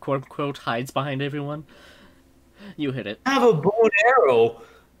tank, quote unquote, hides behind everyone? You hit it. I have a bow and arrow!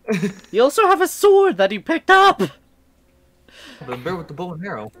 You also have a sword that you picked up! The bear with the bow and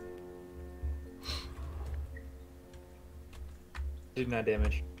arrow. Did not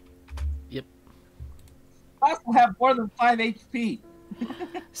damage. Yep. I also have more than 5 HP.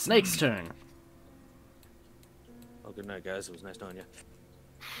 Snake's turn. Oh, good night, guys. It was nice knowing you.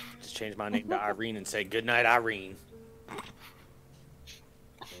 Just change my name to Irene and say, good night, Irene.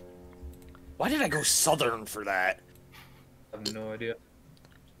 Why did I go southern for that? I have no idea.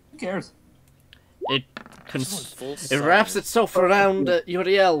 Who cares? It Full it wraps itself around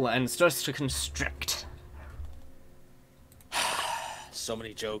Uriel and starts to constrict. So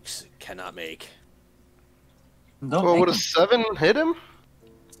many jokes cannot make. Don't Well, make would a them. 7 hit him?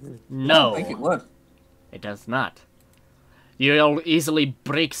 No, I think it would. it does not. Uriel easily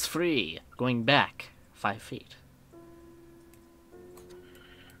breaks free, going back 5 feet.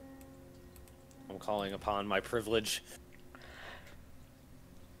 I'm calling upon my privilege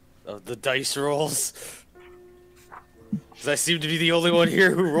of the dice rolls. Because I seem to be the only one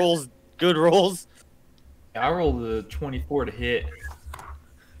here who rolls good rolls. I rolled a 24 to hit.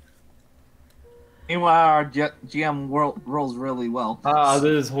 Meanwhile, our GM rolls really well. Ah,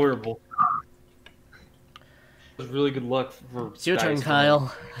 that is horrible. It was really good luck for. It's your turn, dice Kyle.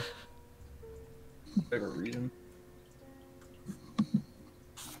 for whatever reason.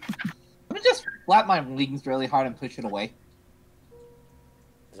 Let me just flap my wings really hard and push it away.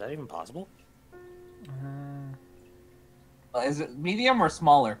 Is that even possible? Is it medium or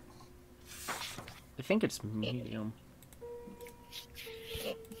smaller? I think it's medium.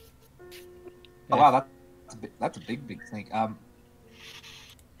 Oh wow, that's a big snake.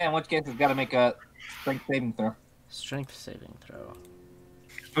 In which case, it's got to make a strength saving throw. Strength saving throw.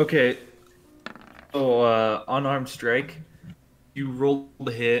 Okay. So, unarmed strike. You roll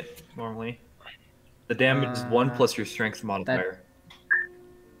the hit normally. The damage is 1 plus your strength modifier.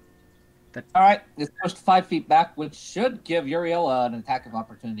 All right, it's pushed 5 feet back, which should give Uriel an attack of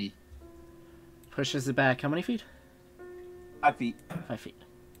opportunity. Pushes it back. How many feet? 5 feet. 5 feet.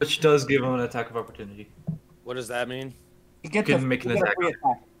 Which does give him an attack of opportunity. What does that mean? You get Can to make an you get a attack. free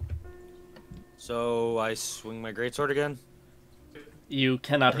attack. So I swing my greatsword again? You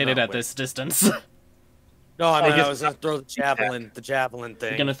cannot hit it at this distance. No, I mean, guess- I was gonna throw the javelin thing.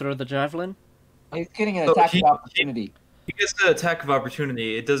 You're gonna throw the javelin? He's getting an So attack he- of opportunity. He gets the attack of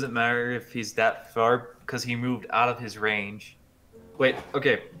opportunity. It doesn't matter if he's that far because he moved out of his range. Wait,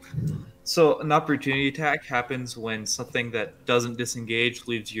 okay. So an opportunity attack happens when something that doesn't disengage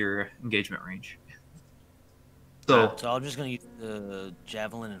leaves your engagement range. So So I'm just gonna use the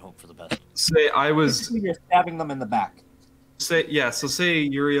javelin and hope for the best. say I was You're stabbing them in the back. say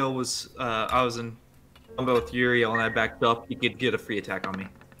Uriel was I was in combat with Uriel and I backed up, he could get a free attack on me.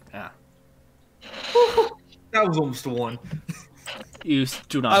 Yeah. That was almost a 1. You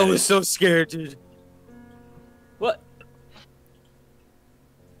do not I hit was it. so scared, dude. What?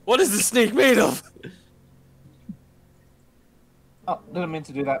 What is the snake made of? Oh, didn't mean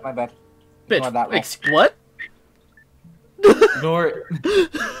to do that. My bad. Ignore that roll. Bitch, what? Ignore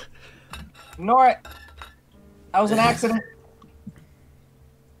it. Ignore it. That was an accident.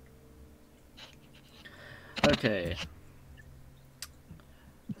 Okay.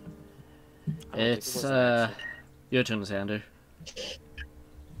 It's, your turn, Xander.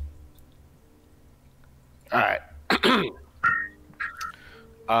 Alright.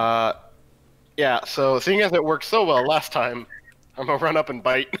 Yeah, so seeing as it worked so well last time, I'm gonna run up and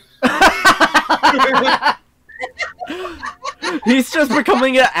bite. He's just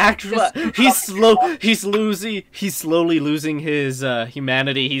becoming an actual. He's slowly losing his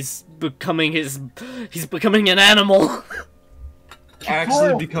humanity. He's becoming an animal.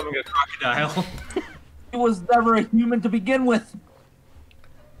 Actually becoming a crocodile. He was never a human to begin with.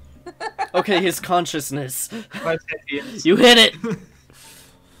 Okay, his consciousness. My sentience. You hit it.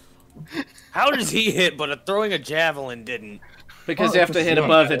 How does he hit, but throwing a javelin didn't? Because you have to hit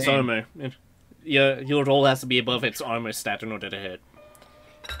above its armor. Your roll has to be above its armor stat in order to hit.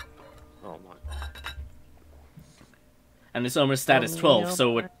 Oh my. And its armor stat is 12,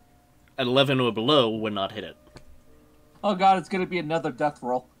 so at 11 or below would not hit it. Oh god, it's gonna be another death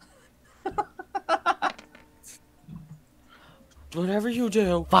roll. Whatever you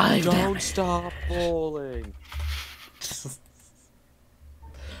do, 5 don't damage. stop rolling.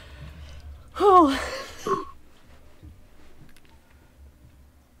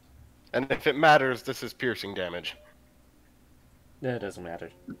 And if it matters, this is piercing damage. Yeah, it doesn't matter.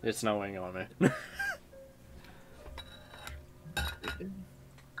 It's not wearing armor.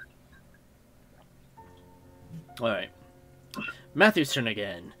 Alright. Matthew's turn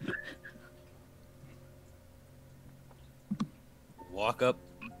again. Walk up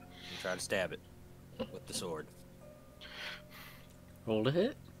and try to stab it with the sword. Roll to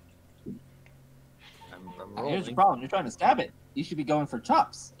hit. I'm Here's rolling. the problem, you're trying to stab it. You should be going for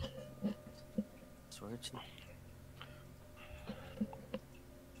chops.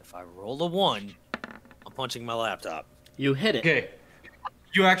 If I roll a 1, I'm punching my laptop. You hit it. Okay.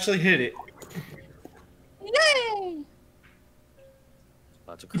 You actually hit it. Yay!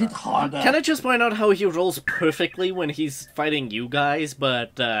 About to You did cry. harder. Can I just point out how he rolls perfectly when he's fighting you guys,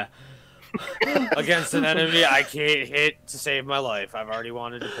 but, Against an enemy I can't hit to save my life. I've already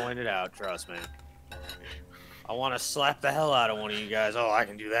wanted to point it out, trust me. I want to slap the hell out of one of you guys. Oh, I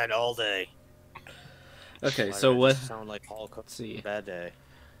can do that all day. Okay, Why so did I what? just sound like Hulk? Let's see. Bad day.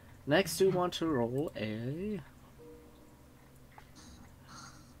 Next, you want to roll a...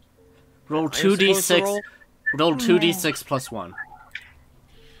 Roll Am I supposed to 2d6. roll? Roll 2d6 plus 1.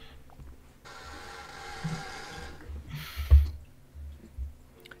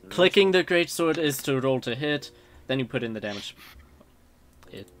 Clicking the greatsword is to roll to hit, then you put in the damage.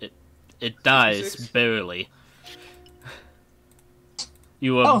 It dies, barely.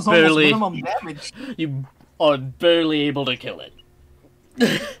 You That are was almost barely... minimum damage. You are barely able to kill it.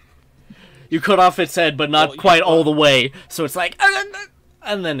 You cut off its head, but not Well, quite all the way, so it's like...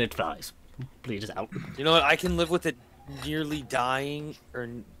 And then it dies. Bleeds out. You know what? I can live with it nearly dying, or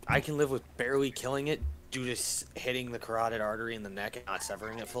I can live with barely killing it due to hitting the carotid artery in the neck and not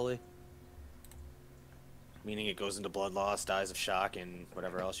severing it fully. Meaning it goes into blood loss, dies of shock, and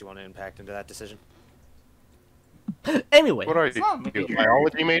whatever else you want to impact into that decision. Anyway. What are you, not a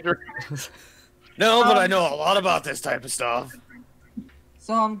biology major? No, but I know a lot about this type of stuff.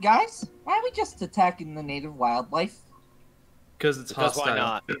 So, guys, why are we just attacking the native wildlife? Because it's Because hostile. why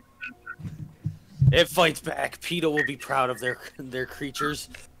not? It fights back. PETA will be proud of their creatures.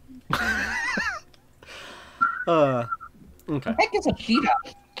 Okay. Heck is a cheetah.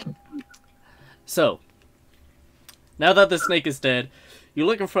 So, now that the snake is dead, you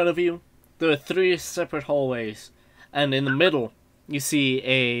look in front of you. There are 3 separate hallways, and in the middle, you see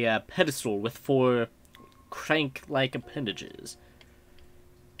a pedestal with 4 crank-like appendages.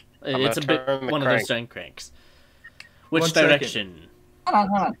 It's a bit turn the one of those crank. giant cranks. Which 1 second. direction? Hold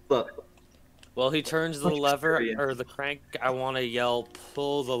on. Look, Well, he turns the Which lever, area? or the crank. I want to yell,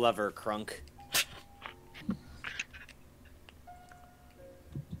 pull the lever, crunk.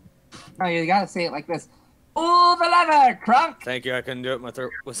 Oh, you gotta say it like this. Pull the lever, crunk! Thank you, I couldn't do it. My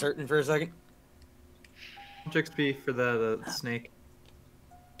throat was hurting for a second. XP for the snake.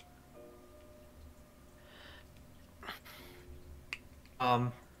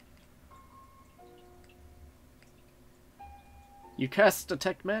 You cast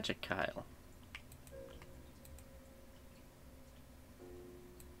Detect Magic, Kyle.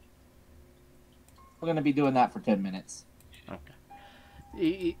 We're gonna be doing that for 10 minutes.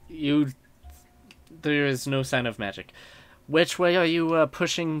 Okay. There is no sign of magic. Which way are you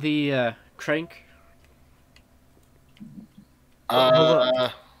pushing the crank?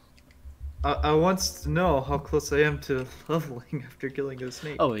 I want to know how close I am to leveling after killing a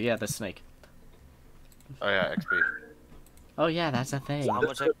snake. Oh yeah, the snake. Oh yeah, XP. Oh yeah, that's a thing. How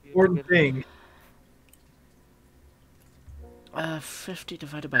much the XP you important getting? thing. 50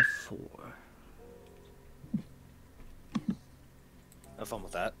 divided by 4. Have fun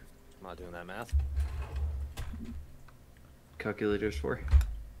with that. I'm not doing that math. Calculators for.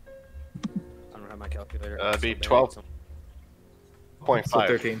 I don't have my calculator. It'd be So bad. 12. So- 0.5. So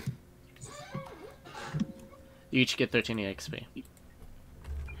 13. You each get 13 XP.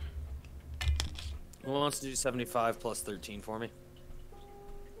 Who wants to do 75 plus 13 for me?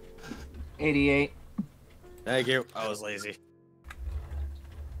 88. Thank you. I was lazy.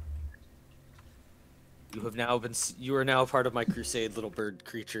 You are now part of my crusade, little bird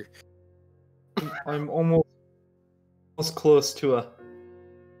creature. I'm almost close to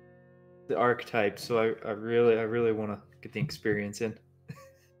the archetype, so I really want to get the experience in.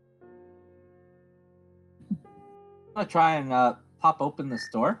 I'm gonna try and pop open this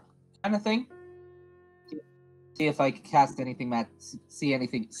door, kind of thing. See if I can cast anything,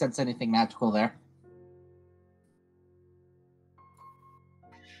 sense anything magical there.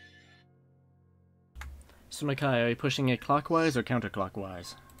 So Nakai, are you pushing it clockwise or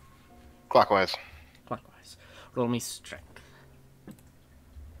counterclockwise? Clockwise. Clockwise. Roll me strength.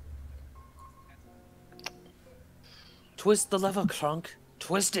 Twist the lever, Crunk.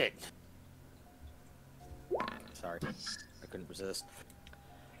 Twist it. Sorry, I couldn't resist.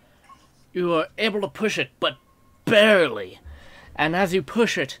 You are able to push it, but barely. And as you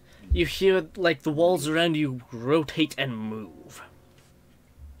push it, you hear like the walls around you rotate and move.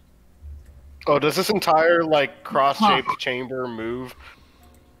 Oh, does this entire, like, cross-shaped chamber move?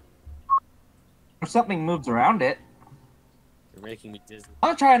 Or something moves around it. You're making me dizzy. I'm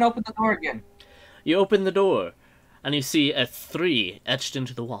gonna try and open the door again. You open the door, and you see a 3 etched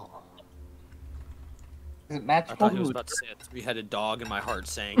into the wall. Is it I magical? thought he was about to say a 3-headed dog, and my heart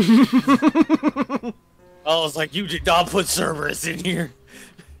sank. I was like, you did not put Cerberus in here.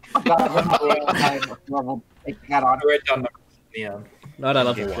 Level, take that on. Right down the Not at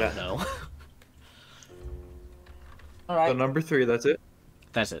level 1, no. Alright. So number 3, that's it.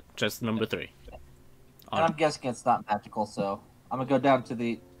 That's it, just number 3. And I'm guessing it's not magical, so I'm gonna go down to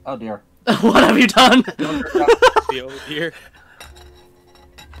the. Oh dear. What have you done? Oh dear.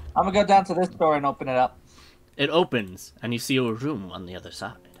 I'm gonna go down to this door and open it up. It opens, and you see a room on the other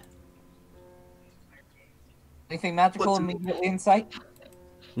side. Anything magical immediately in sight?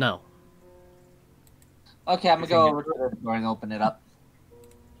 No. Okay, I'm gonna go over to this door and open it up.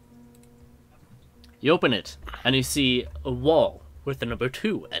 You open it, and you see a wall with the number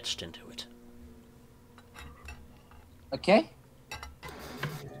 2 etched into it. Okay.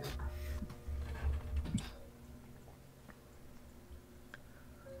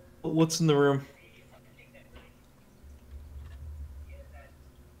 What's in the room?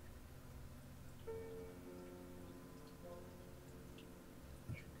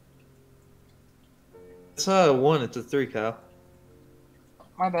 It's not a 1, it's a 3, Kyle.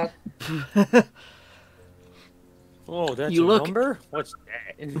 My bad. Oh, that's You a look- number? What's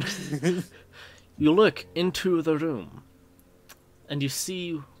that? You look into the room, and you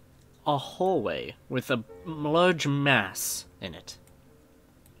see a hallway with a large mass in it.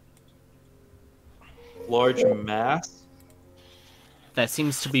 Large mass? That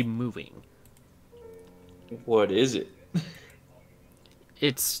seems to be moving. What is it?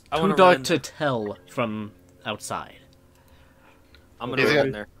 It's I too wanna run dark in to tell from outside. I'm gonna Is run it-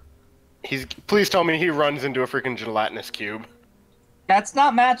 in there. Please tell me he runs into a freaking gelatinous cube. That's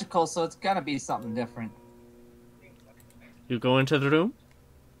not magical, so it's gonna be something different. You go into the room?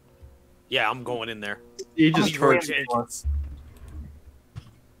 Yeah, I'm going in there. You just I'm charged. going in the door.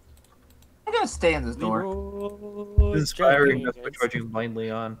 I'm gonna stay in this door. Leroy Inspiring, that's Jenkins. what charging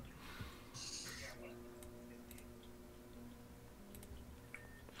blindly on.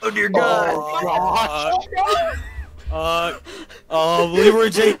 Oh dear God. Leroy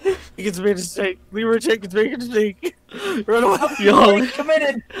Jenkins made a mistake. Leroy Jenkins made a mistake. Run away. Yo,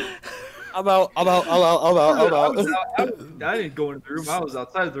 Committed. I'm out. I didn't go into the room, I was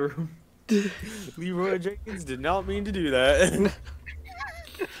outside the room. Leroy Jenkins did not mean to do that.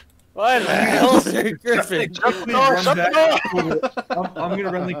 What the hell is it, Griffin? I'm gonna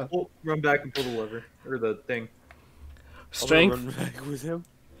run back and pull the lever. Or the thing. strength. I'm gonna run back with him.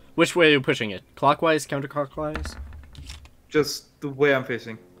 Which way are you pushing it? Clockwise, counterclockwise? Just the way I'm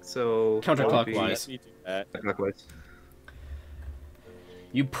facing. So... Counterclockwise. You do that. Counterclockwise.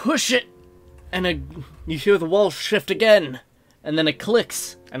 You push it, and you hear the wall shift again, and then it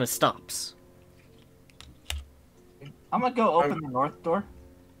clicks, and it stops. I'm gonna go open the north door.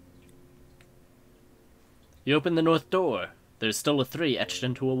 You open the north door. There's still a 3 etched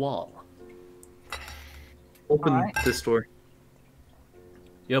into a wall. Open Alright. this door.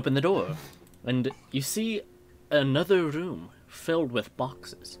 You open the door, and you see another room filled with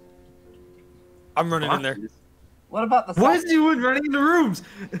boxes. I'm running in there. What about the Why side? is you running into rooms?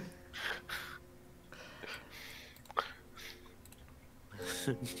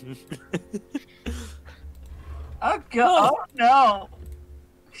 Oh god! Oh no!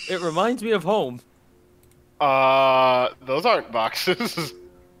 It reminds me of home. Those aren't boxes.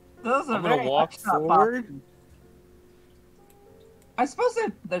 Those are I'm gonna very walk much not forward. boxes. I suppose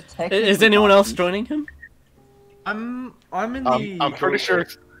they're technically. Is anyone else boxes. joining him? I'm in the... I'm pretty sure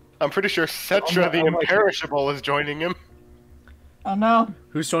Cetra the I'm like- Imperishable is joining him. Oh no!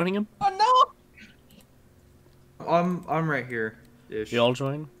 Who's joining him? Oh I'm right here. Ish. You all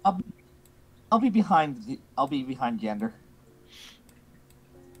join? I'll be behind Jandar.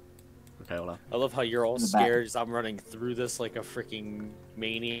 Okay, hold on. I love how you're all In the back. scared as I'm running through this like a freaking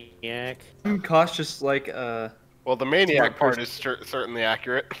maniac. I'm cautious like Well, the maniac Smart part person. is certainly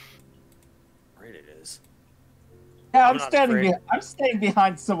accurate. Right, it is. Yeah, I'm not afraid. I'm staying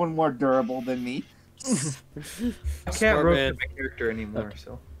behind someone more durable than me. I can't Smart rotate man. my character anymore,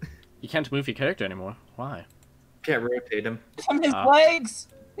 so You can't move your character anymore. Why? can't rotate him. From his Ah. legs!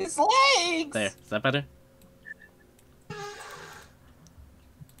 His legs! There. Is that better?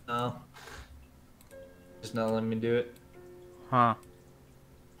 No. Just not letting me do it. Huh.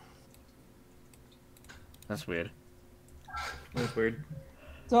 That's weird. That's weird.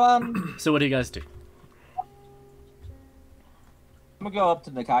 So, I'm So what do you guys do? gonna go up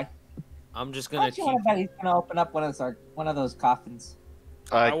to Nakai. I'm just How gonna much you keep. want to bet he's gonna open up one of those coffins?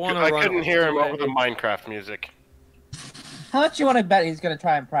 I wanna run couldn't hear him all the over the Minecraft music. How much you want to bet he's gonna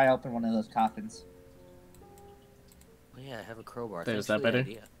try and pry open one of those coffins? Oh, yeah, I have a crowbar. There, is Thanks that for the better?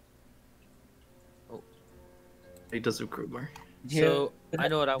 idea. He does have crowbar. So I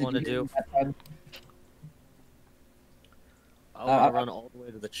know what I want to do. I want to run all the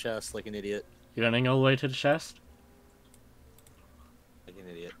way to the chest like an idiot. You're running all the way to the chest? Like an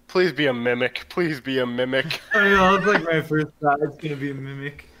idiot. Please be a mimic. Please be a mimic. I know, it's like my first thought. It's gonna be a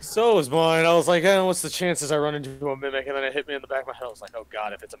mimic. So was mine. I was like, what's the chances I run into a mimic? And then it hit me in the back of my head. I was like, oh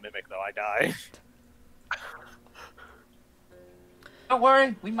god, if it's a mimic though, I die. Don't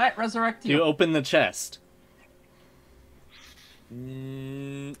worry, we might resurrect You you. open the chest.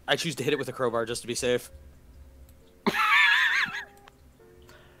 I choose to hit it with a crowbar just to be safe.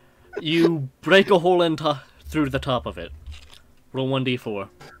 You break a hole through the top of it. Roll 1d4.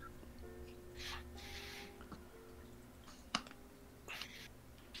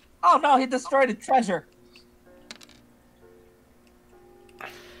 Oh no, he destroyed a treasure.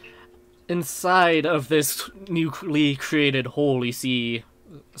 Inside of this newly created hole, you see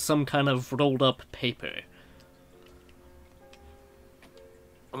some kind of rolled up paper.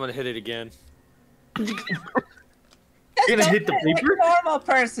 I'm gonna hit it again. You're gonna hit the Like paper? a normal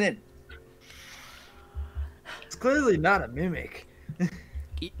person. It's clearly not a mimic.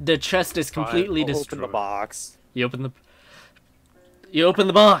 The chest is completely Fine, I'll destroyed. Open the box. You open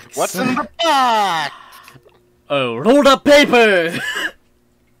the box. What's in the box? Oh, rolled up paper.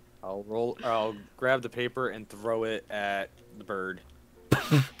 I'll grab the paper and throw it at the bird.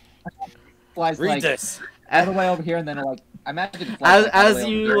 Flies Read like this. all the way over here, and then like I imagine. It flies, like, all the As way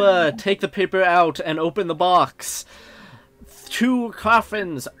over you here. take the paper out and open the box, 2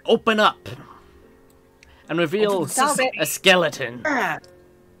 coffins open up and reveal Stop it. a skeleton.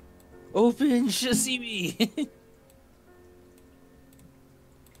 Open sashimi.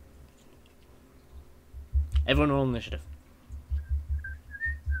 Everyone roll initiative.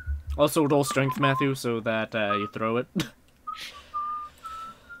 Also roll strength, Matthew, so that you throw it.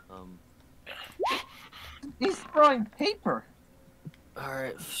 He's throwing paper. All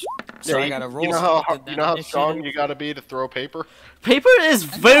right. So Yeah, I gotta roll. you know how something you know how that strong initiative? you gotta be to throw paper. Paper is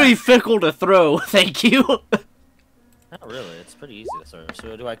very fickle to throw, thank you. Not really. It's pretty easy to throw.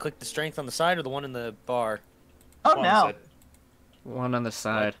 So do I click the strength on the side or the one in the bar? Oh One no. said. One on the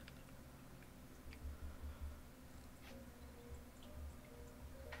side.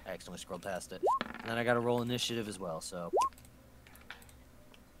 I accidentally scrolled past it. And then I gotta roll initiative as well. So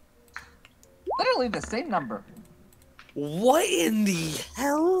Literally the same number. what in the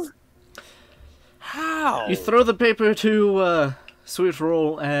hell? How? You throw the paper to Sweet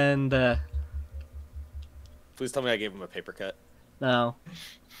Roll and Please tell me I gave him a paper cut. no.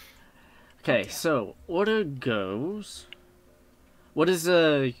 Okay, so order goes. What is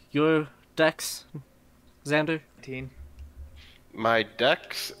your dex, Xander? 19. My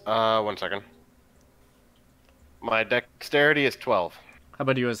dex, 1 second. My dexterity is 12. How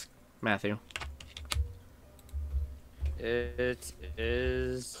about yours, Matthew? It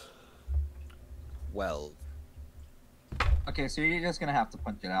is 12. Okay, so you're just gonna have to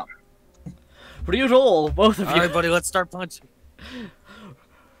punch it out. Re-roll, both of All you. right, buddy. Let's start punching.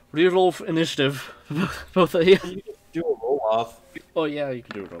 Re-roll initiative, both of you. Do a roll off. Oh yeah, you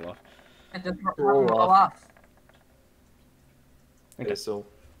can do a roll off. And just Roll roll off. off. Okay, so.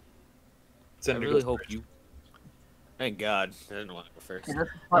 I Xander really goes hope first. you. Thank God. I didn't want to go first. Okay, this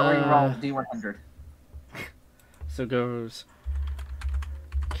is the part where you roll D100. So goes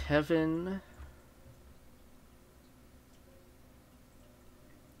Kevin.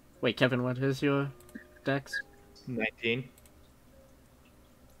 Wait, Kevin, what is your dex? 19.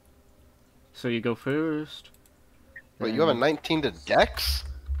 So you go first. Wait, you have a 19 to dex?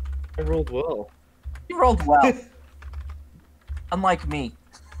 I rolled well. You rolled well. Unlike me.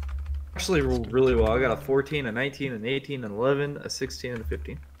 Actually rolled really well. I got a 14, a 19, an 18, an 11, a 16, and a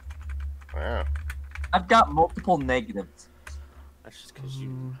 15. Wow. I've got multiple negatives. That's just because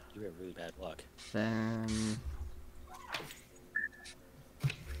you have really bad luck. Then...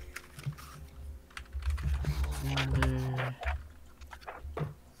 Xander...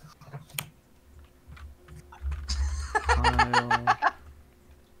 Kyle...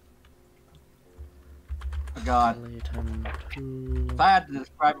 Oh God. Clayton, 2... If I had to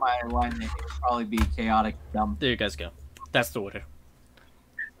describe my alignment, it would probably be chaotic dumb. There you guys go. That's the order.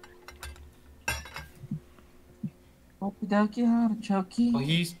 Okie dokie, artichoke. Well,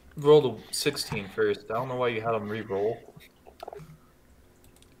 he rolled a 16 first. I don't know why you had him re-roll.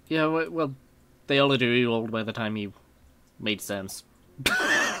 Yeah, well, they all do re-rolled by the time you made sense.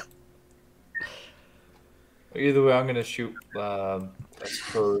 Either way, I'm gonna shoot. I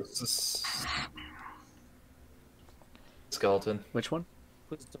suppose skeleton. Which one?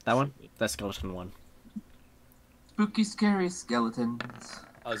 That one? That skeleton one. Spooky, scary skeletons.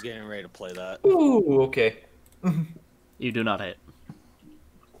 I was getting ready to play that. Ooh, okay. You do not hit.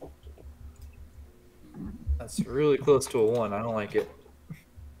 That's really close to a 1. I don't like it.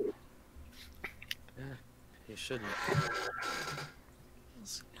 Yeah, you shouldn't.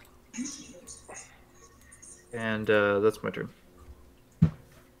 And that's my turn.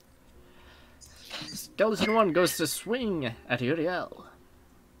 Skeleton 1 goes to swing at Uriel.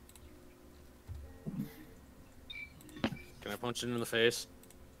 Can I punch it in the face?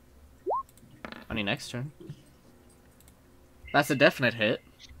 On your next turn. That's a definite hit.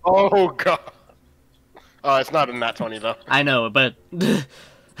 Oh god. It's not in that 20 though. I know, but...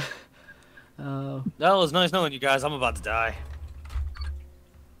 That was nice knowing you guys. I'm about to die.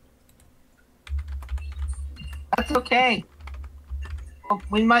 That's okay.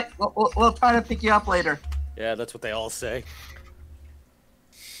 We'll try to pick you up later. Yeah, that's what they all say.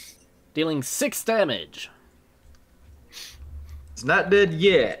 Dealing 6 damage. It's not dead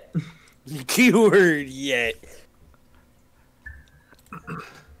yet. Keyword yet.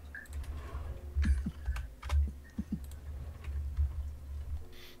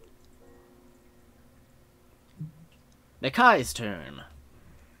 Nakai's turn.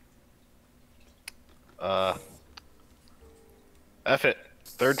 F it.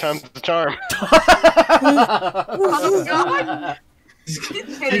 Third time's the charm. Oh God!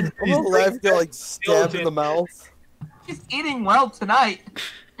 I'm alive, got like stabbed in the mouth. She's eating well tonight.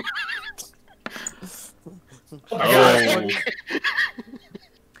 Oh.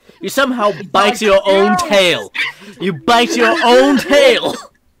 You somehow bite your own tail. You bite your own tail.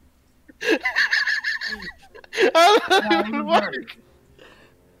 How did that even work?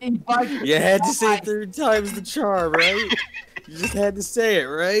 You had to say third time's the charm, right? You just had to say it,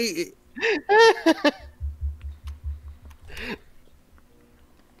 right?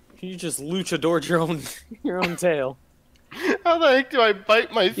 You just luchadored your own tail. How the heck do I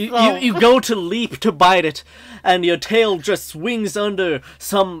bite myself? You go to leap to bite it, and your tail just swings under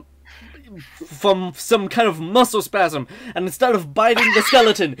from some kind of muscle spasm, and instead of biting the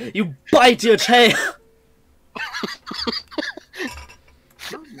skeleton, you bite your tail.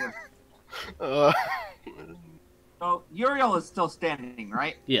 So Uriel is still standing,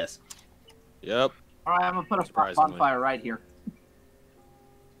 right? Yes. Yep. All right, I'm gonna put a Surprisingly. bonfire right here.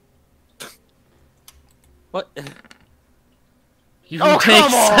 What? You Oh, take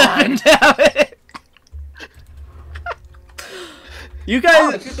come on! 7 damage. You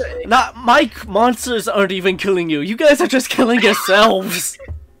guys, not my monsters aren't even killing you. You guys are just killing yourselves.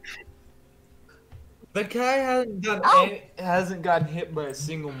 The guy hasn't gotten hit by a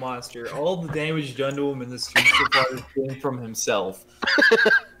single monster. All the damage done to him in this stream so far has been from himself.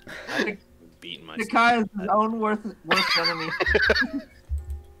 I'm beating myself. Nakai is his own worst enemy.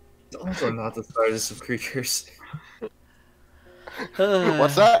 It's also not the smartest of creatures.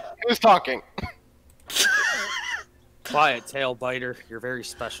 What's that? Who's talking? Quiet, tail biter. You're very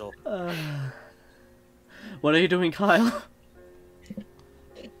special. What are you doing, Kyle?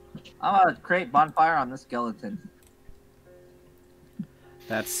 I'm gonna create bonfire on this skeleton.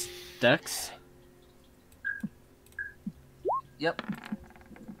 That's Dex. Yep.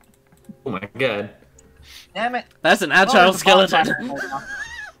 Oh my god. Damn it. That's an Oh, agile there's a skeleton. bonfire there now.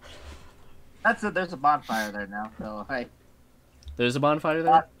 That's it. There's a bonfire there now. So hey. There's a bonfire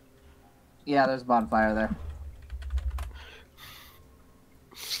there? Yeah, there's a bonfire there.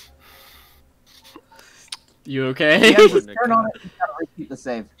 You okay? You have to turn on it and gotta repeat the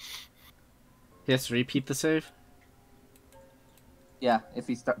save. He has to repeat the save? Yeah, if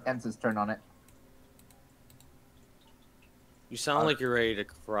he ends his turn on it. You sound like you're ready to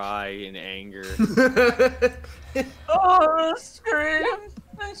cry in anger. Oh, scream!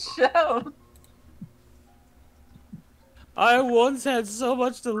 Show. I once had so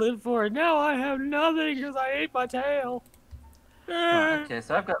much to live for, and now I have nothing because I ate my tail. Okay,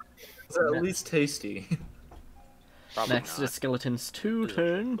 so I've got. It's at least tasty. Probably Next not. is Skeleton's 2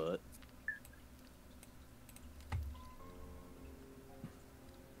 turn. But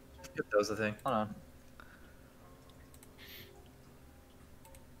That was the thing. Hold on.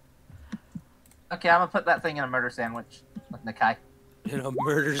 Okay, I'm gonna put that thing in a murder sandwich with Nakai. in a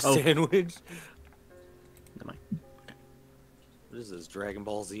murder Oh. sandwich. Never mind. What is this, Dragon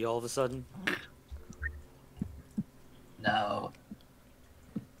Ball Z all of a sudden? No.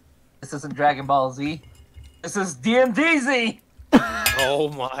 This isn't Dragon Ball Z. This is DMDZ! Oh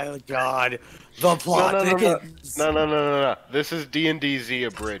my god. The plot No. thickens. No. This is D&DZ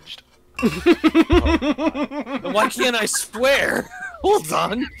abridged. Why can't I swear? Hold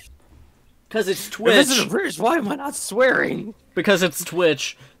on. Because it's If this is Twitch. a British, why am I not swearing? Because it's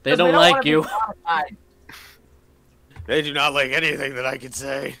Twitch. They 'Cause we don't wanna like be you. modified. They do not like anything that I can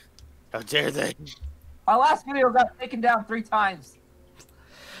say. How dare they? Our last video got taken down 3 times.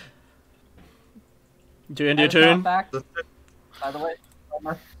 Do you end your That is not turn? fact, by the way.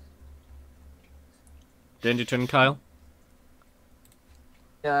 Do you end your turn, Kyle?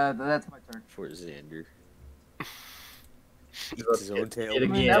 That's my turn. For Xander. His His own tail. It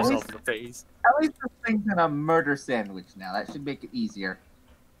and again. himself in the face. At least this thing's in a murder sandwich now. That should make it easier.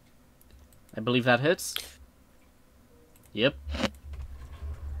 I believe that hits. Yep.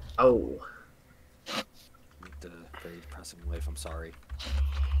 Oh. The very depressing life, I'm sorry.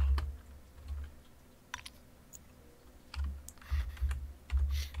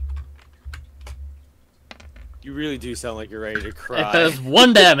 You really do sound like you're ready to cry. It does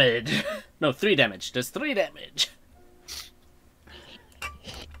 1 damage. No, 3 damage. Does 3 damage.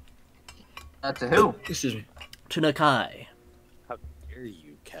 To who? Excuse me. To Nakai. How dare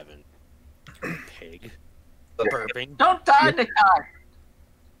you, Kevin? Pig. Burping. Don't die, Nakai!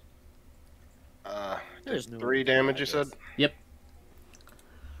 There's no 3 damage, you said? Yep.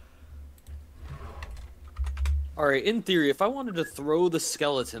 Alright, in theory, if I wanted to throw the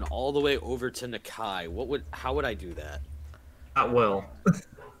skeleton all the way over to Nakai, how would I do that? Not well.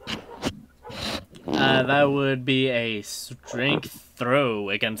 That would be a strength throw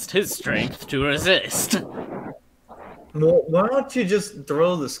against his strength to resist. Well, why don't you just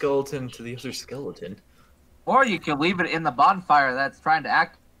throw the skeleton to the other skeleton? Or you can leave it in the bonfire that's trying to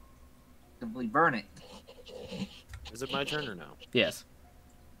actively burn it. Is it my turn or no? Yes.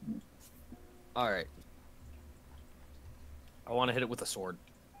 Alright. I want to hit it with a sword.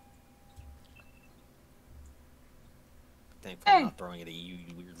 Thankfully, I'm not throwing it at you,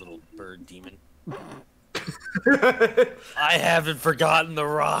 you weird little bird demon. I haven't forgotten the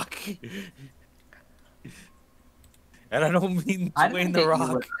rock. And I don't mean I Dwayne didn't the hit you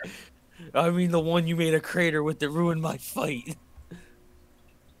Rock. with I mean the one you made a crater with that ruined my fight.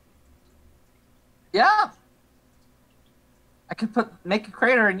 Yeah! I could make a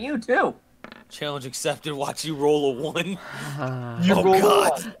crater in you, too. Challenge accepted. Watch you roll a 1. You Oh roll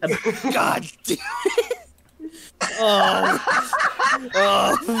God! God damn it! Oh.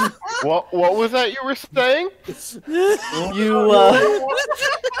 What was that you were saying?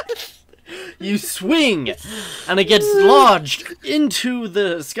 You swing, and it gets lodged into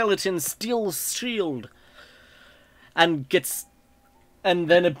the skeleton's steel shield, and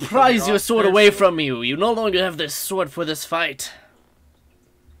then it pries your sword away from you. You no longer have this sword for this fight.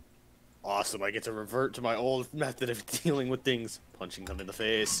 Awesome, I get to revert to my old method of dealing with things. Punching them in the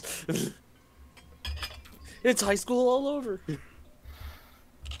face. It's high school all over.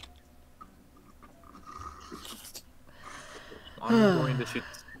 I'm going to shoot.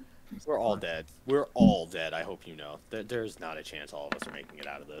 We're all dead. We're all dead, I hope you know. There's not a chance all of us are making it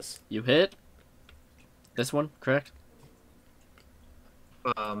out of this. You hit this one, correct?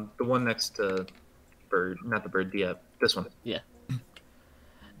 The one next to bird, not the bird. Yeah, this one.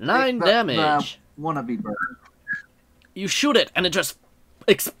 9 damage. Wannabe bird. You shoot it, and it just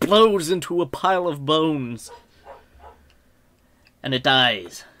explodes into a pile of bones. And it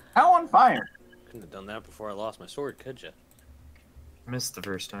dies. How on fire? Couldn't have done that before I lost my sword, could you? Missed the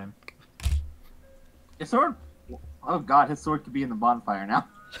first time. His sword? Oh god, his sword could be in the bonfire now.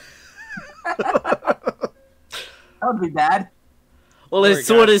 That would be bad. Well, Sorry, his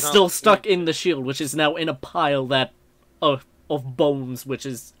sword guys, is still stuck in the shield, which is now in a pile of bones, which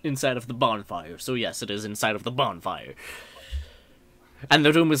is inside of the bonfire. So yes, it is inside of the bonfire. And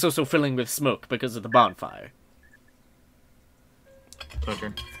the room is also filling with smoke because of the bonfire. My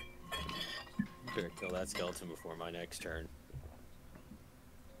turn. Better kill that skeleton before my next turn.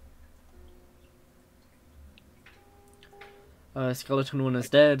 Skeleton one is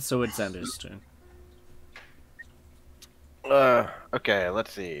dead, so it's Xander's turn. Okay,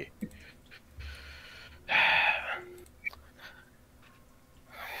 let's see.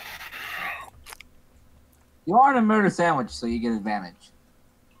 You are in a murder sandwich, so you get advantage.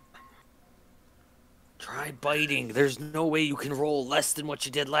 Try biting. There's no way you can roll less than what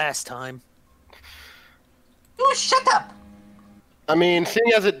you did last time. You shut up! I mean,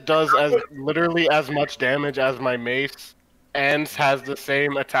 seeing as it does literally as much damage as my mace, and has the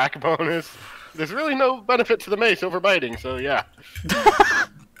same attack bonus, there's really no benefit to the mace over biting, so yeah.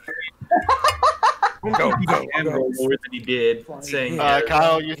 Go. More than he did, saying,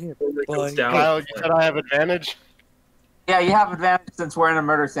 Kyle, you said I have advantage? Yeah, you have advantage since we're in a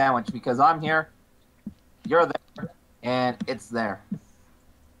murder sandwich, because I'm here, you're there, and it's there.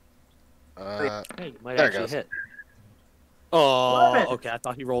 Hey, you might actually hit. Oh, okay, I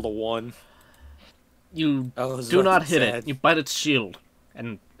thought he rolled a 1. You do not hit it. You bite its shield,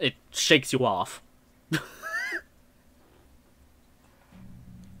 and it shakes you off. You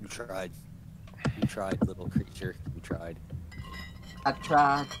tried. You tried, little creature. You tried. I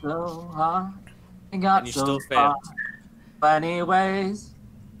tried so hard and got you so still far. failed. But anyways,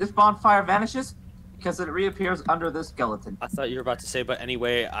 this bonfire vanishes because it reappears under this skeleton. I thought you were about to say, but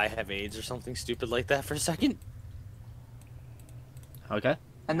anyway, I have AIDS or something stupid like that for a second. Okay.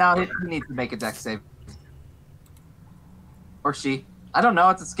 And now he needs to make a dex save. Or she. I don't know,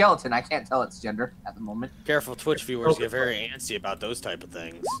 it's a skeleton. I can't tell its gender at the moment. Careful, Twitch viewers get very antsy about those type of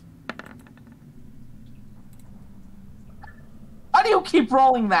things. Why do you keep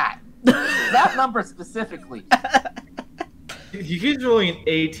rolling that? That number specifically. he keeps rolling an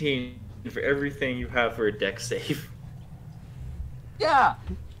 18 for everything you have for a dex save. Yeah.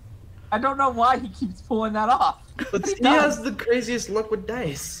 I don't know why he keeps pulling that off. But he has the craziest luck with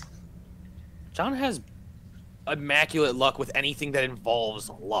dice. John has immaculate luck with anything that involves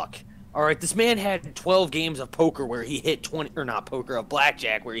luck. Alright, this man had 12 games of poker where he hit 20, or not poker, of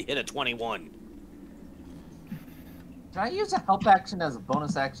blackjack where he hit a 21. Can I use a help action as a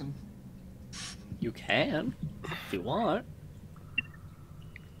bonus action? You can, if you want.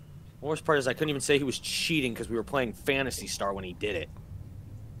 The worst part is I couldn't even say he was cheating because we were playing Phantasy Star when he did it.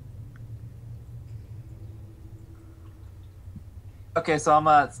 Okay, so I'm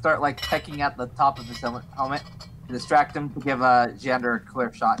gonna start like pecking at the top of his helmet to distract him to give Jandar a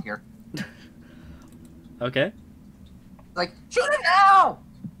clear shot here. Okay. Like, shoot him now!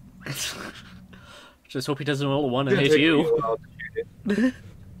 Just hope he doesn't roll a 1 and hit you.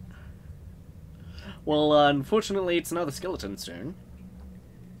 Well, unfortunately, it's now the skeleton's turn.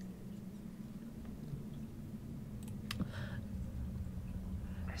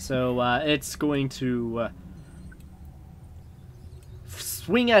 So, it's going to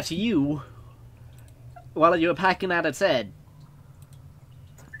swing at you while you're packing at its head.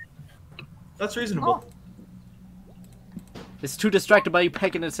 That's reasonable. Oh. It's too distracted by you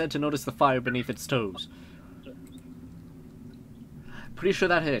pecking its head to notice the fire beneath its toes. Pretty sure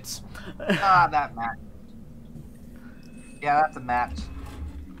that hits. Ah, that match. Yeah, that's a match.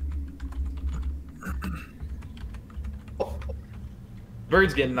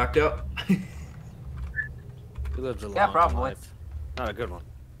 Bird's getting knocked out. He lives a long life. Not a good one,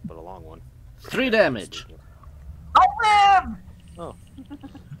 but a long one. 3 damage. I live! Oh.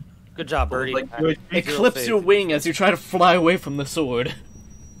 Good job, Birdie. It clips your wing as you try to fly away from the sword.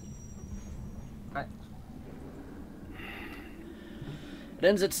 Right. It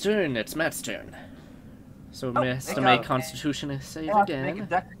ends its turn. It's Matt's turn. So it has to make Constitution save again. Make a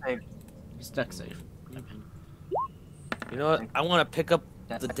dex save. It's dex save. You know what? I want to pick up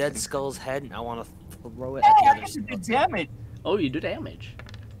the dead skull's head and I want to throw it at the other skull. Damage. Oh, you do damage.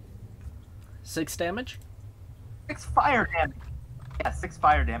 6 damage? 6 fire damage. Yeah, 6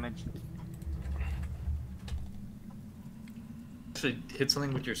 fire damage. Actually hit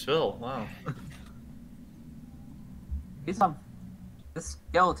something with your spell. Wow. He's on. This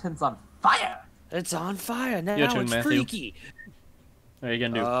skeleton's on fire. It's on fire now. Your turn, It's Matthew. freaky. What are you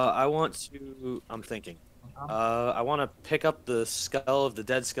gonna do? I want to. I'm thinking. I want to pick up the skull of the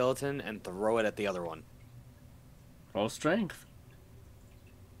dead skeleton and throw it at the other one. Roll strength.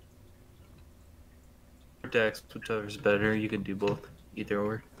 Dex, whichever's better. You can do both. Either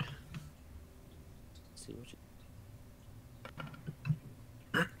or. Let's see what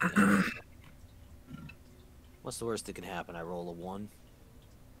you... What's the worst that can happen? I roll a 1.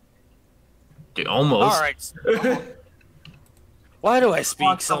 Dude, almost. All right. Why do I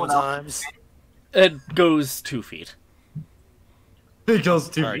speak sometimes? It goes 2 feet. It goes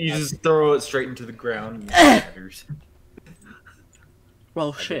to. Right, you just throw it straight into the ground. And it matters.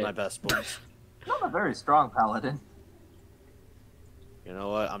 Roll I did shit. my best, boys. Not a very strong paladin. You know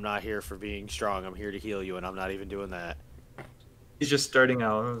what? I'm not here for being strong. I'm here to heal you, and I'm not even doing that. He's just starting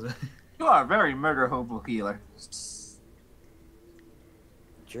out. You are a very murder hobo healer.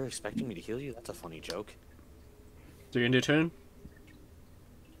 You're expecting me to heal you? That's a funny joke. So you're in your turn?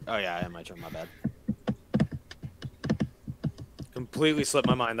 Oh yeah, I am my turn. My bad. Completely slipped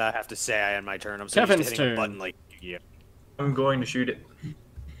my mind that I have to say I end my turn. I'm so used to Kevin's hitting turn. a button like yeah. I'm going to shoot it.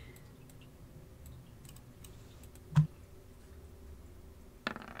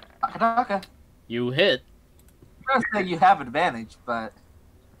 Akadaka. You hit. I'm gonna say you have advantage, but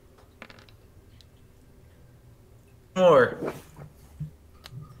More.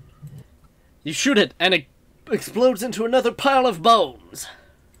 You shoot it, and it explodes into another pile of bones.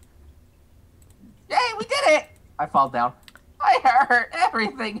 yay, we did it! I fall down. I hurt.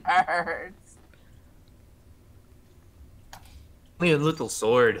 Everything hurts. Only a little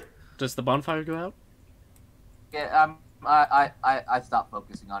sword. Does the bonfire go out? Yeah, I stopped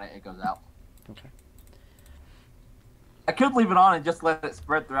focusing on it. It goes out. Okay. I could leave it on and just let it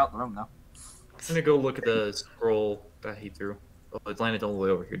spread throughout the room, though. I'm gonna go look at the scroll that he threw. Oh, it landed all the way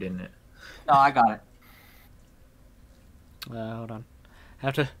over here, didn't it? No, I got it. Hold on.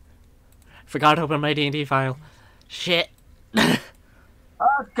 Forgot to open my D&D file. Shit. I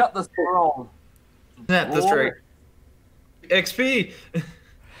got the scroll. Yeah, that's right. XP!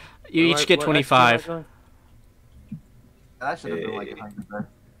 You each get 25. That should have been like 100 there.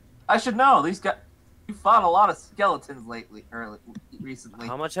 I should know. These guys, you fought a lot of skeletons recently.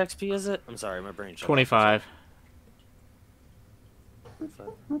 How much XP is it? I'm sorry, my brain shut off. 25.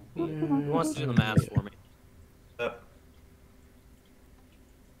 Who wants to do the math for me?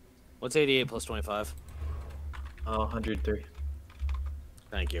 What's 88 plus 25? 103.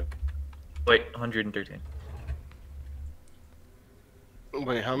 Thank you. Wait, 113.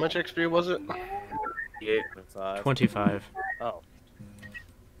 Wait, how much XP was it? 88. 25. 25. Oh.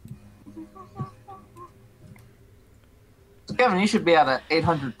 Kevin, you should be at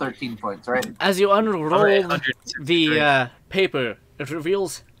 813 points, right? As you unroll Alright, the 163. paper, it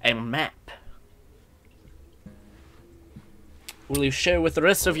reveals a map. Will you share with the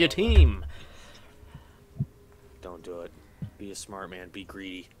rest of your team? Don't do it. Be a smart man. Be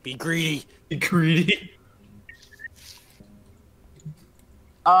greedy. Be greedy! Be greedy.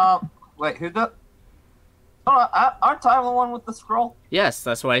 Wait, who got? Oh, aren't I the one with the scroll? Yes,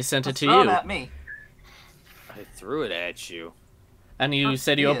 that's why I sent it to Thrown you. at me. I threw it at you. And you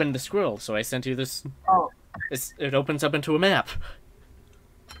said you Yeah. opened the scroll, so I sent you this. Oh, It opens up into a map.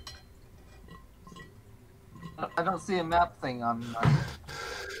 I don't see a map thing on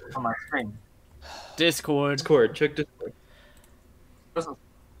my screen. Discord. Discord, check Discord.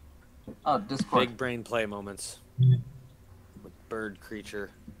 Oh, Discord. Big brain play moments. With bird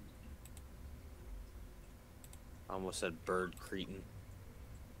creature. I almost said bird cretin.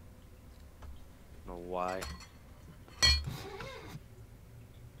 Don't know why.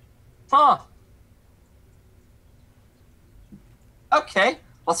 Huh. Okay.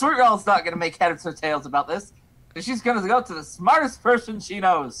 Well, Sweet Roll's not going to make heads or tails about this. She's going to go to the smartest person she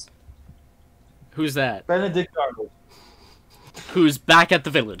knows. Who's that? Benedict Arnold. Who's back at the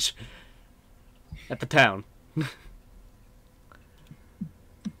village? At the town.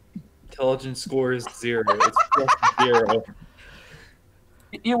 Intelligence score is 0. It's plus 0.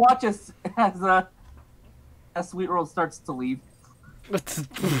 You watch as Sweet Roll starts to leave. Go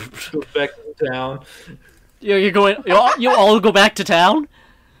back to town. You're going. You all go back to town?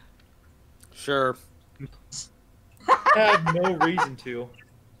 Sure. I have no reason to.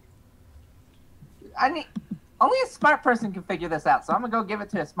 Only a smart person can figure this out, so I'm gonna go give it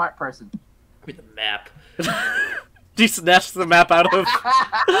to a smart person. With the map. Do you snatch the map out of?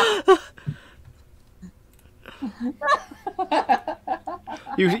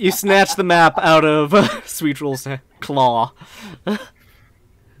 You snatch the map out of Sweet Roll's claw. Do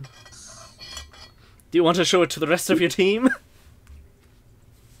you want to show it to the rest of your team?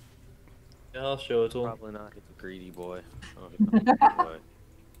 Yeah, I'll show it to him. Probably not. He's a greedy boy. Oh, he's a greedy boy.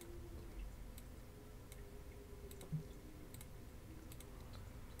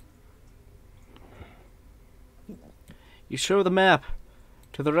 You show the map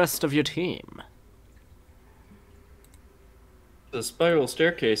to the rest of your team. The spiral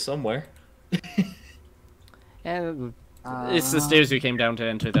staircase somewhere. And it's the stairs you came down to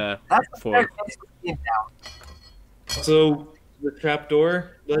enter the That's the fort. staircase we came down. So the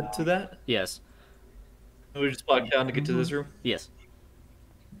trapdoor led to that? Yes. We just walked down to get to this room? Yes.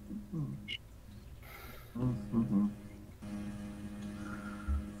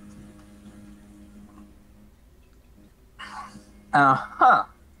 Uh-huh.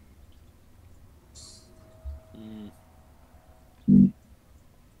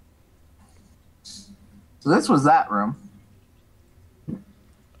 So this was that room.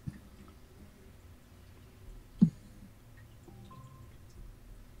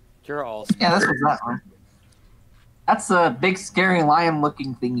 You're all. Yeah, this was that room. That's a big, scary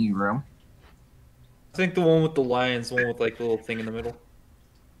lion-looking thingy room. I think the one with the lions, the one with like the little thing in the middle.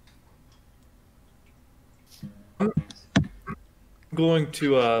 I'm going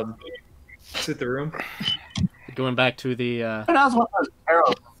to sit the room. Going back to the Who knows what those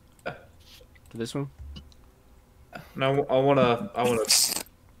arrows? to this room. No, I wanna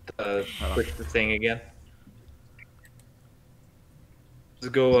click the thing again.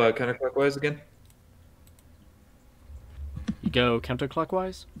 Let's go counterclockwise again. You go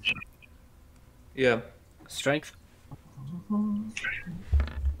counterclockwise. Yeah. Strength.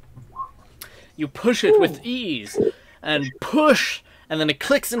 You push it with ease, and push, and then it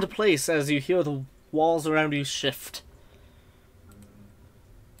clicks into place as you hear the walls around you shift.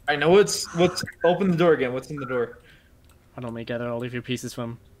 I know what's. Open the door again. What's in the door? I don't gather all of your pieces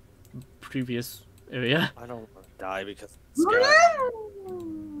from previous area. I don't want to die because it's scary.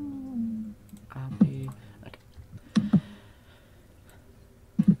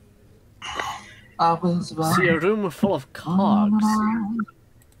 See a room full of cogs.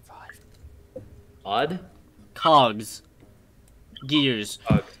 Odd? Cogs. Gears.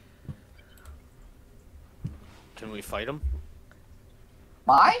 Can we fight him?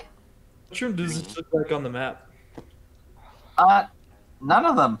 Why? Which room does it look like on the map? None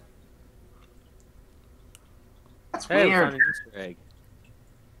of them. That's Hey, we weird. found an Easter egg.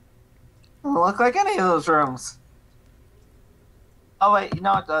 Doesn't look like any of those rooms. Oh wait, you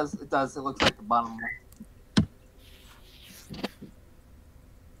know it does. It does. It looks like the bottom one.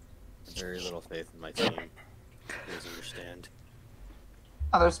 Very little faith in my team. Please understand.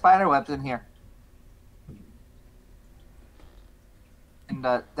 Oh, there's spider webs in here. And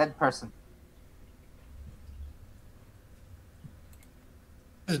a dead person.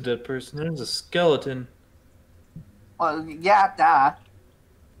 There's a dead person. There's a skeleton. Well, yeah, duh.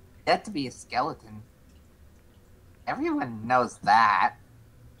 That to be a skeleton. Everyone knows that.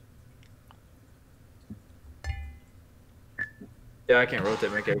 Yeah, I can't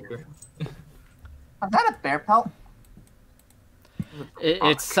rotate my character. Is that a bear pelt?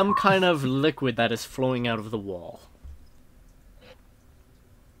 It's some kind of liquid that is flowing out of the wall.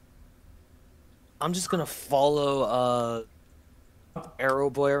 I'm just gonna follow Arrow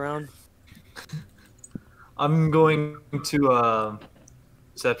Boy around. I'm going to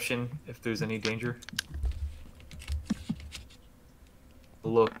perception if there's any danger.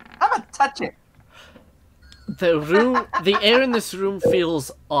 Look. I'm gonna touch it. The air in this room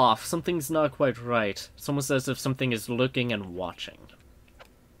feels off. Something's not quite right. It's almost as if something is looking and watching.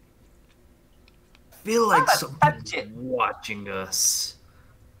 I feel like touch someone's it. watching us.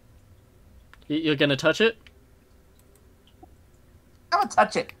 You're gonna touch it? I'm gonna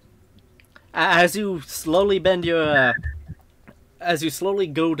touch it. As you slowly bend your, as you slowly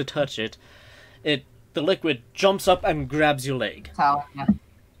go to touch it, the liquid jumps up and grabs your leg. How? Yeah.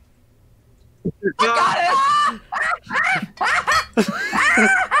 I got it!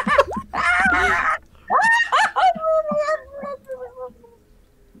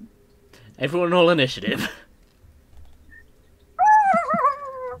 Everyone roll initiative.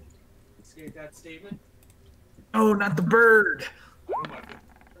 Escape that statement? Oh, not the bird!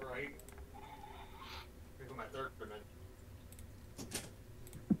 Right. My third dimension.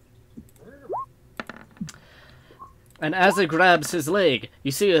 And as it grabs his leg, you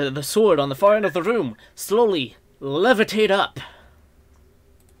see the sword on the far end of the room slowly levitate up.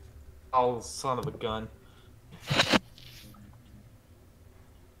 Oh, son of a gun.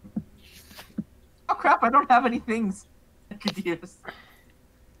 Oh crap, I don't have any things I could use.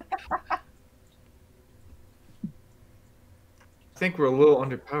 I think we're a little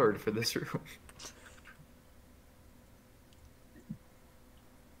underpowered for this room.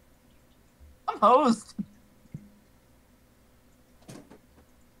 I'm hosed.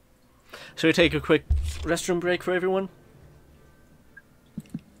 Shall we take a quick restroom break for everyone?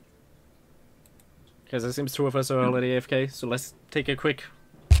 Because it seems two of us are already AFK, so let's take a quick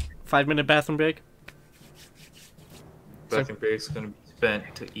 5-minute bathroom break. Bathroom break's gonna be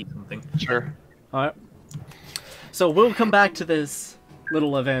spent to eat something. Sure. Alright. So we'll come back to this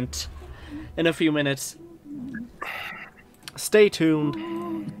little event in a few minutes. Stay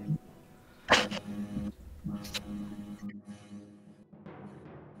tuned.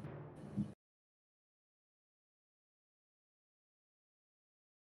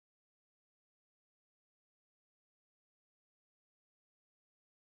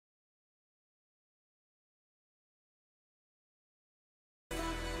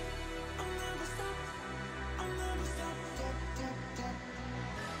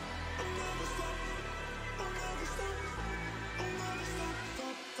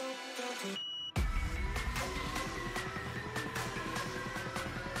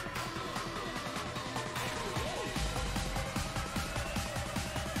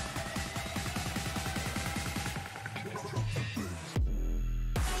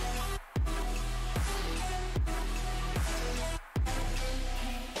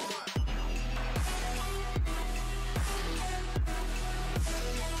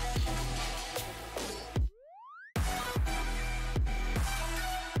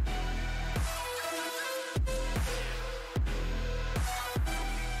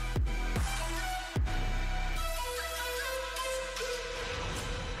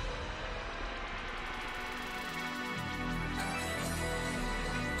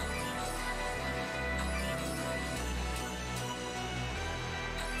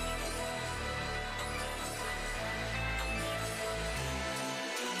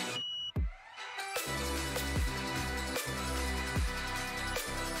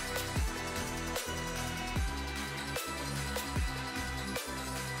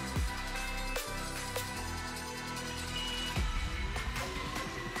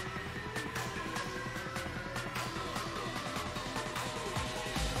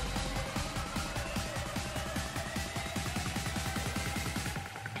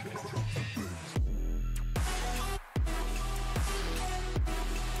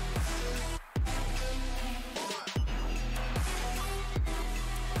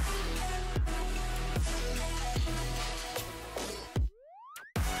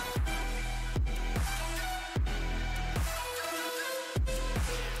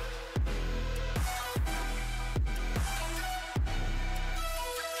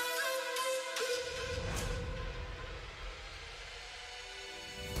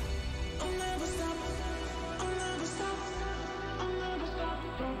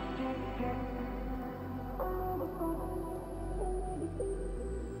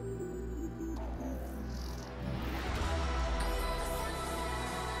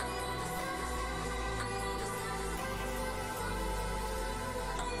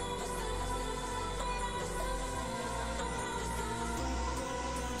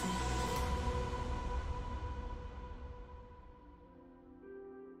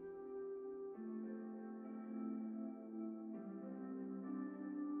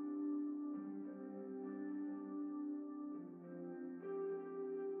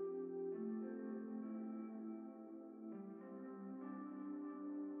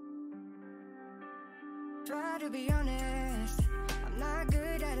 Try to be honest, I'm not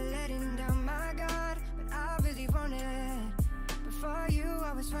good at letting down my guard, but I really want it. Before you,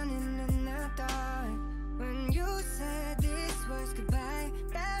 I was running in the dark. When you said this was goodbye,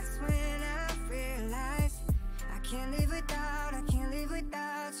 that's when I realized I can't live without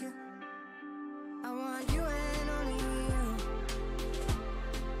you. I want you and only you.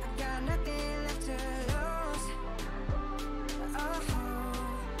 I got nothing left to lose. Oh,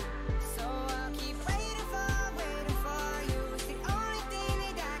 so I'll keep waiting for you. It's the only thing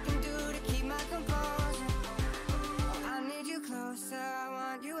that I can do to keep my composure. Oh, I need you closer. I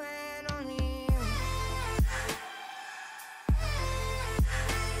want you and only you.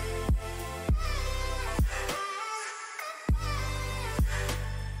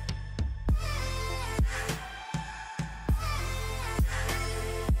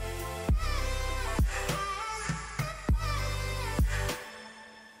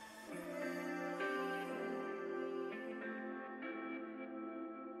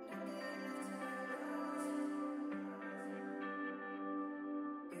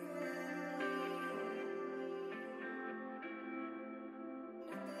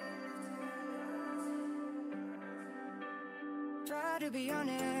 Try to be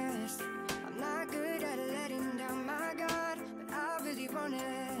honest, I'm not good at letting down my guard, but I really want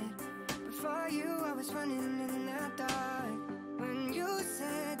it. Before you, I was running in the dark. When you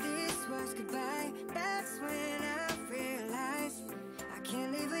said this was goodbye, that's when I realized I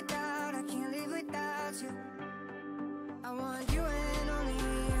can't live without you. I want you and only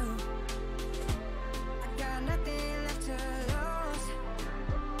you. I got nothing left to lose.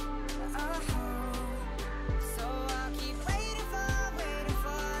 Oh, so I'll keep waiting for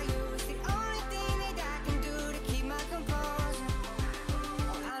you. It's the only thing that I can do to keep my composure.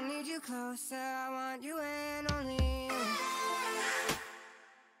 Oh, I need you closer. I want you and only you.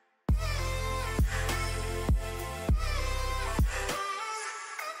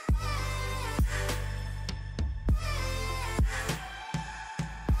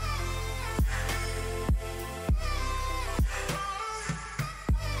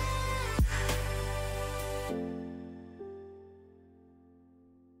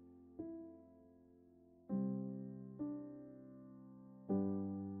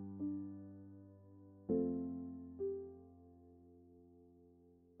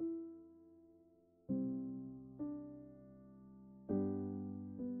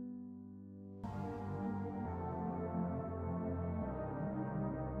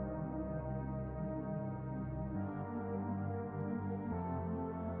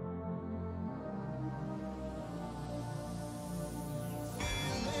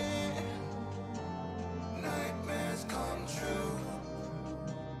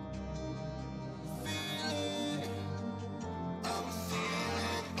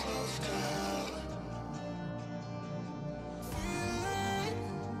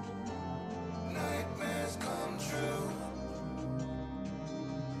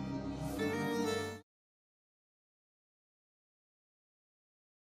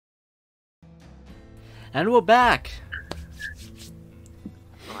 And we're back!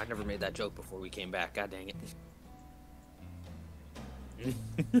 Oh, I never made that joke before we came back. God dang it.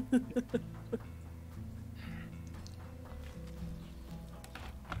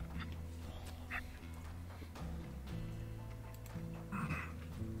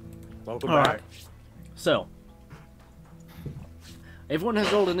 Welcome back. Alright. So, everyone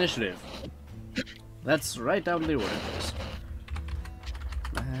has rolled initiative. Let's write down the orders.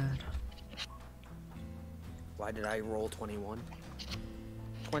 Why did I roll 21?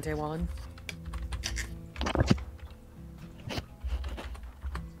 21?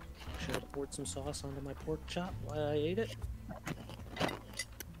 Should I poured some sauce onto my pork chop while I ate it?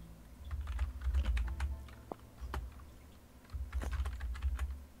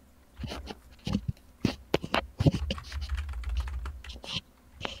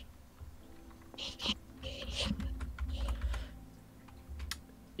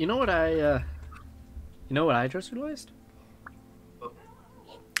 You know what I just realized?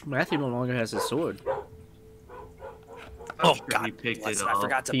 Matthew no longer has his sword. Oh Sure God! he picked bless it it, I up.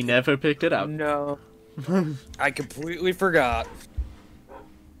 forgot to. He never picked it up. No. I completely forgot.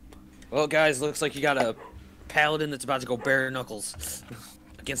 Well, guys, looks like you got a paladin that's about to go bare knuckles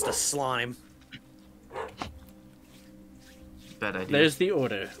against a slime. Bad idea. There's the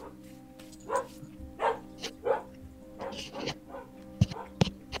order.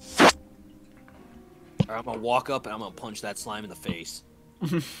 Alright, I'm gonna walk up and I'm gonna punch that slime in the face.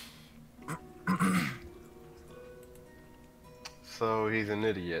 So he's an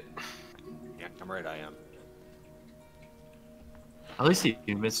idiot. Yeah, I'm right, I am. At least he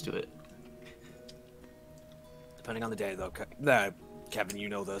admits to it. Depending on the day, though. Kevin, you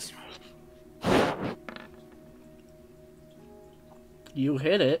know this. You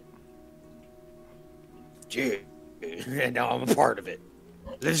hit it. Gee, and now I'm a part of it.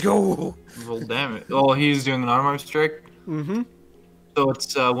 Let's go. Well, damn it. Oh, he's doing an armor strike? Mm-hmm. So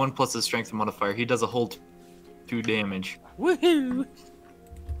it's 1 plus his strength modifier. He does a whole 2 damage. Woohoo!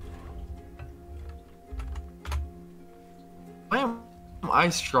 Why am I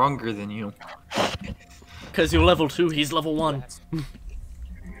stronger than you? Because you're level 2, he's level 1.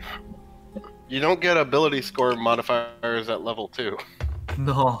 You don't get ability score modifiers at level 2.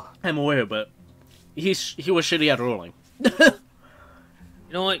 No. I'm aware, but he was shitty at rolling.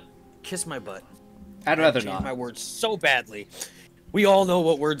 You know what? Kiss my butt. I'd rather Changed not. my words so badly. We all know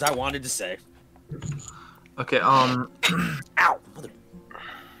what words I wanted to say. Okay, Ow! Mother...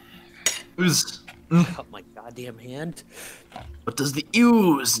 Ooze. Cut my goddamn hand. What does the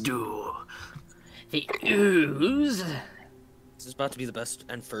ooze do? The ooze. This is about to be the best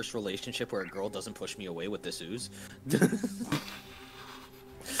and first relationship where a girl doesn't push me away with this ooze.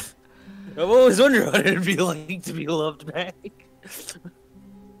 I've always wondered what it'd be like to be loved back.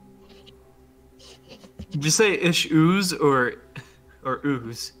 Did you say ish ooze or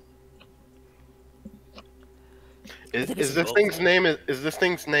ooze? Is this thing's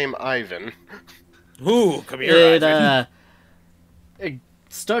name Ivan? Ooh, come here, It, Ivan. it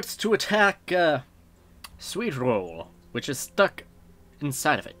starts to attack Sweet Roll, which is stuck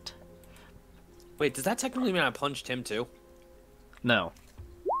inside of it. Wait, does that technically mean I punched him too? No.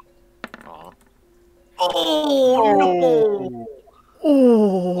 Aw. Oh,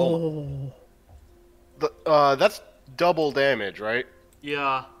 Oh. That's double damage, right?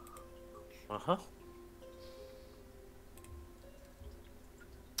 yeah. Uh-huh.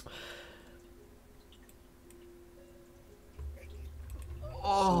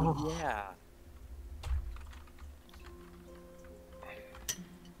 Oh, Yeah.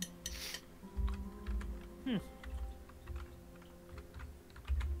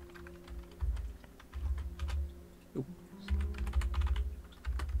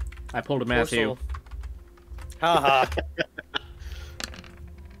 I pulled a Matthew. Haha.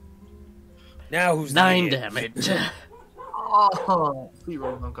 Now who's 9 the damage. oh. He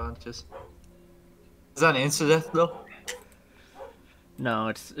rolled unconscious. Is that an insta death though? No,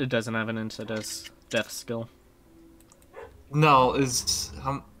 it doesn't have an insta death skill. No, is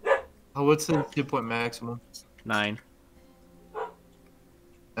what's the 2-point maximum? 9.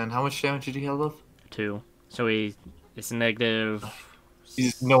 And how much damage did he have left? 2. So it's negative.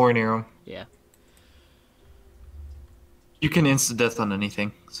 He's nowhere near him. Yeah. You can insta death on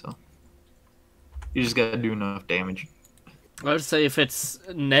anything, so you just gotta do enough damage. I would say if it's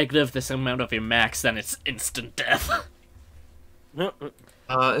negative this amount of your max, then it's instant death.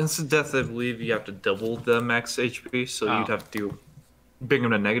 Instant death, I believe you have to double the max HP, so Oh. you'd have to bring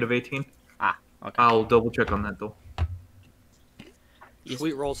him to negative 18. Ah, okay. I'll double check on that though.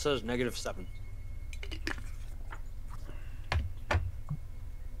 Sweet Roll says -7.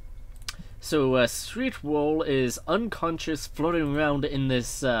 So, Street Roll is unconscious, floating around in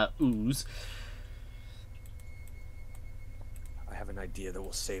this ooze. I have an idea that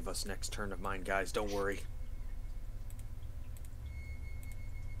will save us next turn of mine, guys. Don't worry.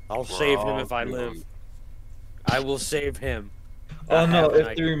 I'll save him if I live. I will save him. Oh no, have an if the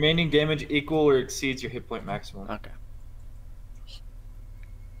idea. remaining damage equal or exceeds your hit point maximum. Okay.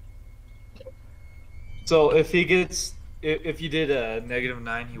 So if he gets, if you did a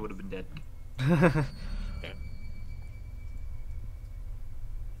 -9, he would have been dead.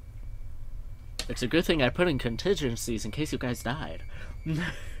 It's a good thing I put in contingencies in case you guys died.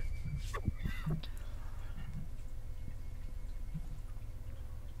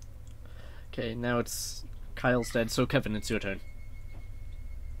 Okay, now it's Kyle's dead, so Kevin, it's your turn.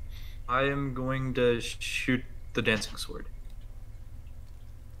 I am going to shoot the dancing sword.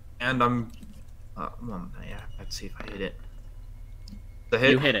 And I'm, well, yeah, let's see if I hit it. The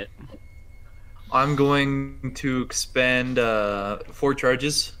hit. You hit it. I'm going to expend 4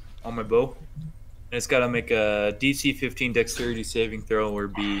 charges on my bow. And it's got to make a DC 15 dexterity saving throw or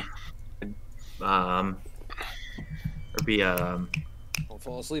be Don't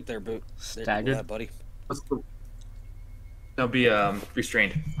fall asleep there, boot. Staggered? Yeah, buddy. what's the, that'll be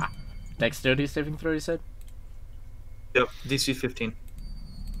restrained. Dexterity saving throw, you said? Yep, DC 15.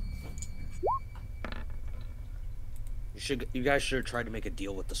 You guys should have tried to make a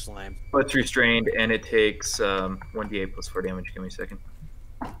deal with the slime. Oh, it's restrained and it takes 1d8 plus 4 damage. Give me a second.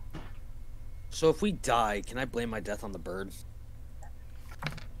 So if we die, can I blame my death on the bird?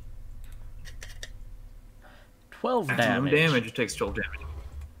 12 Maximum damage. damage. It takes 12 damage.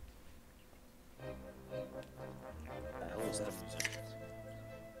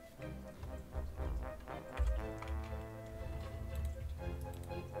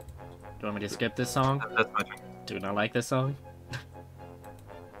 you want me to skip this song? That's my turn. Do you not like this song?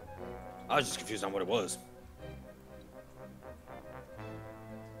 I was just confused on what it was.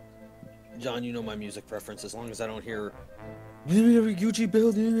 John, you know my music preference. As long as I don't hear Gucci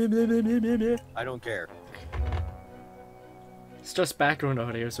building, I don't care. It's just background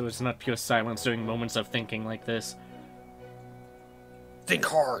audio, so it's not pure silence during moments of thinking like this. Think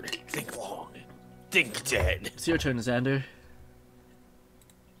hard, think long, think dead. It's your turn, Xander.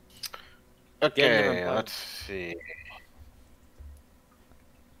 Okay, let's see.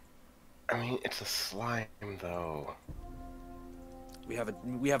 I mean, it's a slime, though. We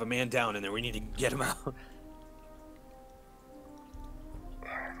have a man down in there. We need to get him out.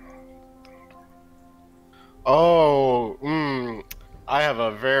 Oh, I have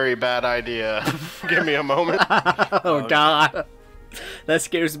a very bad idea. Give me a moment. Oh God, that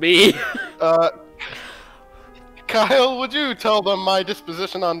scares me. Kyle, would you tell them my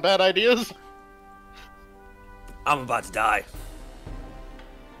disposition on bad ideas? I'm about to die.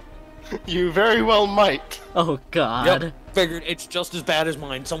 You very well might. Oh God. Yep, figured it's just as bad as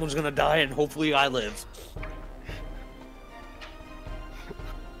mine. Someone's gonna die, and hopefully I live.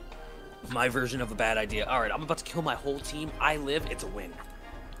 My version of a bad idea. All right, I'm about to kill my whole team. I live. It's a win.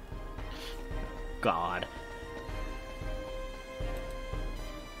 God.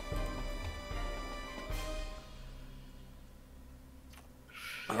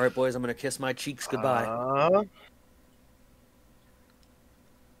 All right, boys. I'm gonna kiss my cheeks goodbye.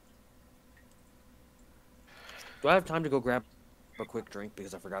 Do I have time to go grab a quick drink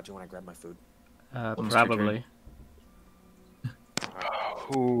because I forgot to when I grabbed my food? Probably.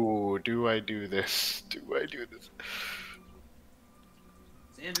 Ooh, do I do this? Do I do this?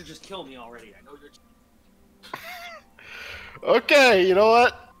 Xander just killed me already. I know you're. Okay, you know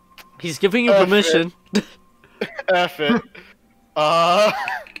what? He's giving you permission. F it. I'm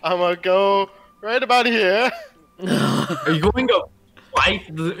gonna go right about here. Are you going to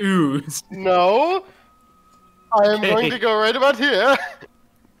fight the ooze? No. I am going to go right about here.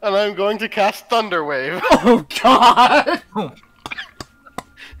 And I'm going to cast Thunder Wave. Oh God!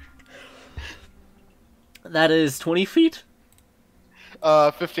 That is 20 feet?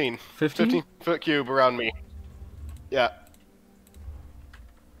 15. 15? 15-foot cube around me. Yeah.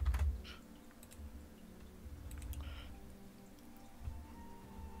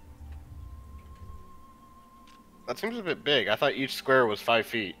 That seems a bit big. I thought each square was 5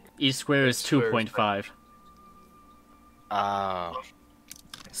 feet. Each square is 2.5.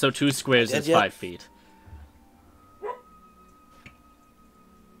 So 2 squares is 5 feet.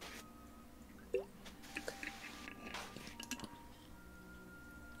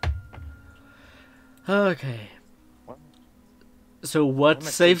 Okay. So what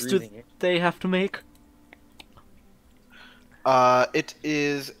saves do they have to make? It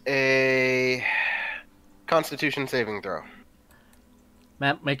is a Constitution saving throw.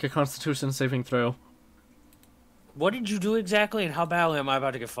 Matt, make a Constitution saving throw. What did you do exactly, and how badly am I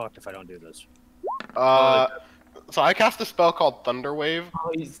about to get fucked if I don't do this? So I cast a spell called Thunder Wave.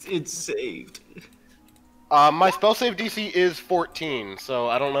 Oh, it's saved. My spell save DC is 14, so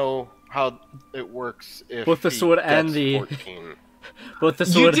I don't know how it works if both the he sword gets and the 14. both the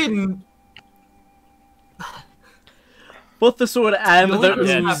sword. You didn't. Both the sword and The only the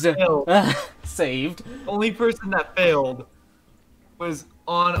person that failed. saved. The only person that failed was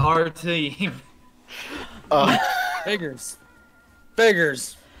on our team. Figures.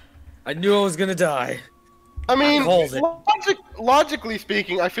 Figures. I knew I was gonna die. I mean, Hold it. logically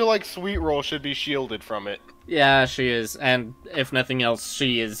speaking, I feel like Sweet Roll should be shielded from it. Yeah, she is, and if nothing else,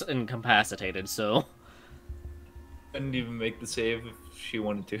 she is incapacitated. So. Couldn't even make the save if she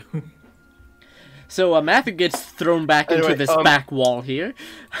wanted to. So Matthew gets thrown back into this back wall here.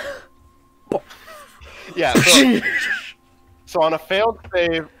 Yeah. So on a failed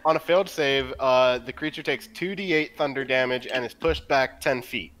save, the creature takes 2d8 thunder damage and is pushed back 10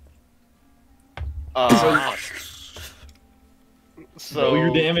 feet. So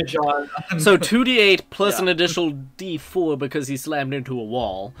your damage on. So 2d8 plus an additional d4 because he slammed into a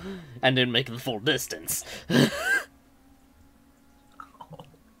wall and didn't make the full distance.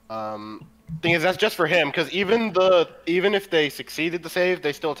 Thing is, that's just for him, because even if they succeeded the save,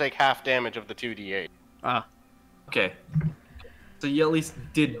 they still take half damage of the 2d8. Ah. Okay. So you at least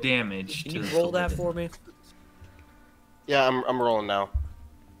did damage. Can you roll that for me? Yeah, I'm rolling now.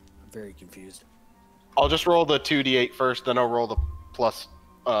 I'm very confused. I'll just roll the 2d8 first, then I'll roll the plus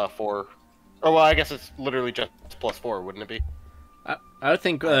 4. Oh, well, I guess it's literally just plus 4, wouldn't it be? I would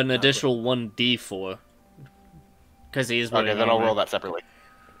think an additional 1d4. Because he is Okay, then I'll roll that separately.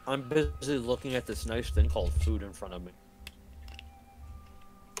 I'm busy looking at this nice thing called food in front of me.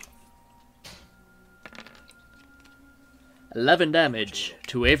 11 damage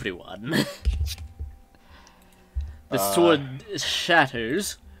to everyone. The sword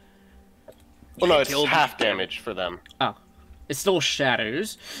shatters. Well, no, it's half damage for them. Oh. It still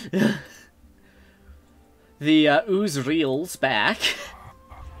shatters. The ooze reels back.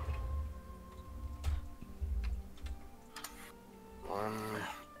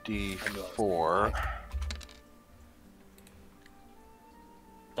 D4.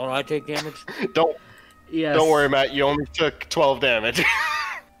 Don't I take damage? Yes. Don't worry, Matt. You only took 12 damage.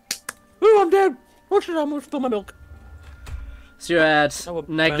 Ooh, I'm dead. What should I? I'm gonna spill my milk. So you're at Oh,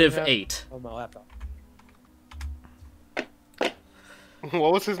 -8. Oh, my laptop.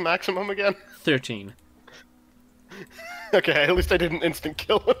 What was his maximum again? 13. Okay, at least I didn't instant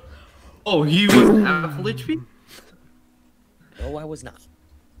kill him. Oh, he was half full HP? No, I was not.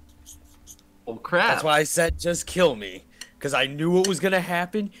 Oh, crap. That's why I said just kill me. Because I knew what was going to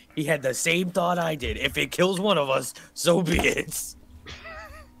happen. He had the same thought I did. If it kills one of us, so be it.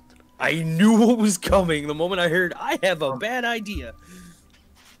 I knew what was coming the moment I heard, I have a bad idea.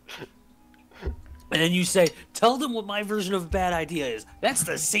 And then you say, tell them what my version of a bad idea is. That's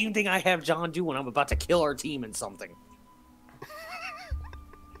the same thing I have John do when I'm about to kill our team in something.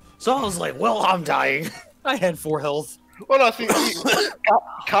 So I was like, well, I'm dying. I had 4 health. Well, no, see,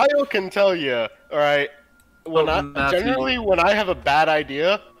 Kyle can tell you, alright, when generally when I have a bad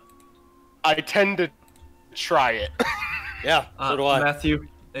idea, I tend to try it. Yeah, so do I. Matthew,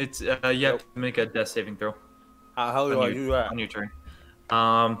 it's you have to make a death saving throw. How do I do that? On your turn.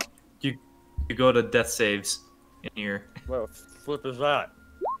 You go to death saves in your... What flip is that?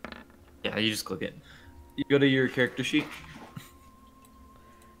 Yeah, you just click it. You go to your character sheet.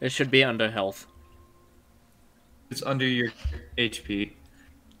 It should be under health. It's under your HP.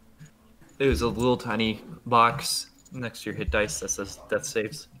 There's a little tiny box next to your hit dice that says death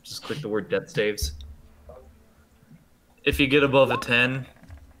saves. Just click the word death saves. If you get above a 10,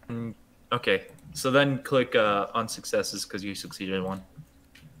 okay. So then click on successes because you succeeded in 1.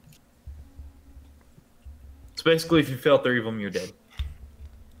 So basically, if you fail 3 of them, you're dead.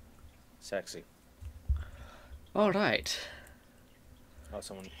 Sexy. Alright. Oh,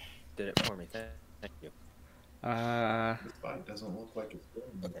 someone did it for me. Thank you. It doesn't look like it's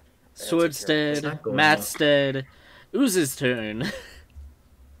going. Okay. Sword's dead, Matt's dead. Ooze's turn.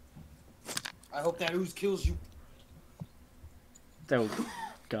 I hope that ooze kills you. Oh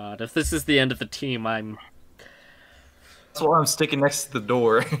god, if this is the end of the team, I'm That's why I'm sticking next to the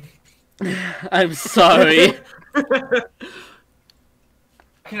door. I'm sorry. I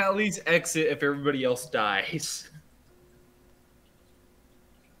can at least exit if everybody else dies.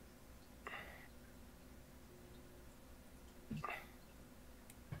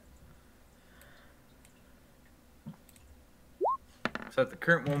 So at the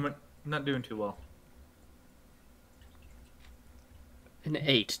current moment, I'm not doing too well. An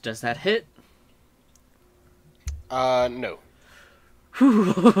 8, does that hit? No.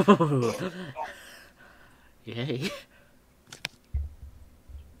 Yay.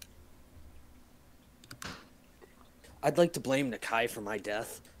 I'd like to blame Nakai for my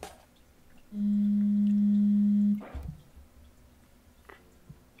death.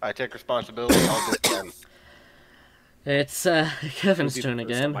 I take responsibility. I'll do it again. It's Kevin's turn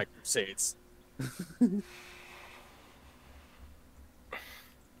again. My crusades. I'm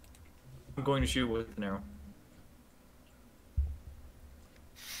going to shoot with an arrow.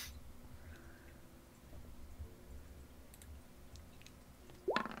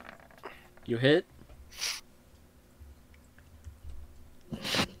 You hit.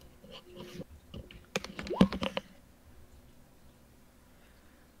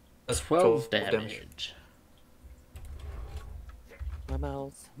 That's 12 damage. My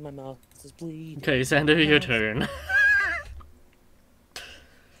mouth is bleeding. Okay, Xander, your turn.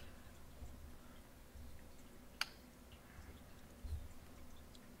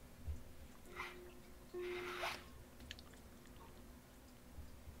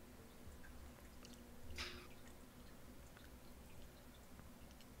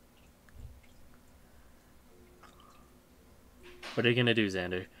 What are you gonna do,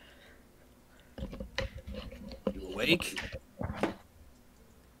 Xander? You awake?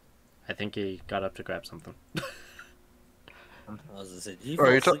 I think he got up to grab something.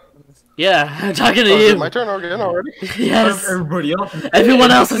 Yeah, I'm talking to Is you. it my turn again already? Yes. Everybody else.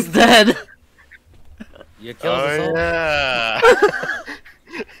 Everyone else is dead. You killed us all. Yeah.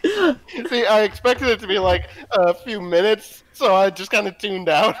 See, I expected it to be like a few minutes, so I just kind of tuned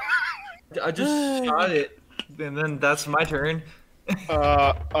out. I just shot it, and then that's my turn.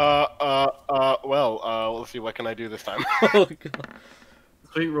 Well, let's see, what can I do this time? Oh god.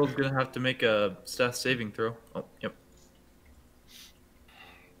 Sweet Roll's gonna have to make a stat saving throw. Oh, yep.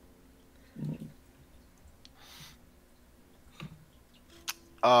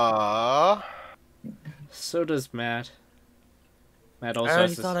 So does Matt. Matt I also already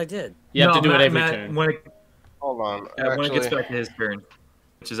has to... thought I did. You have to do Matt, it every Matt, turn. Hold on. When it gets Actually, back to his turn,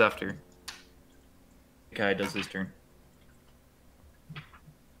 which is after Nakai does his turn.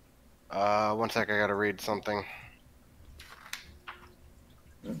 1 sec. I gotta read something.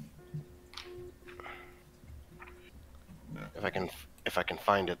 If I can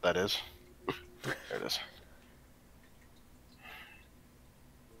find it, that is. There it is.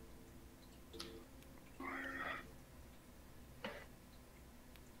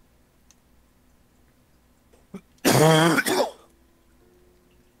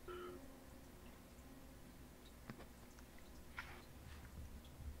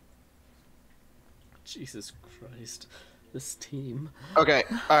 Jesus Christ. This team. Okay,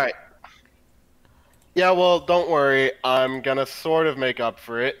 alright. Yeah, well, don't worry. I'm gonna sort of make up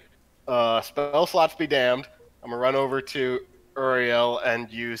for it. Spell slots be damned. I'm gonna run over to Uriel and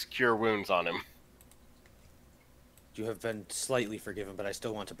use Cure Wounds on him. You have been slightly forgiven, but I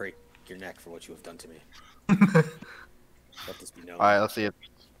still want to break your neck for what you have done to me. Let this be known. Alright, let's see it.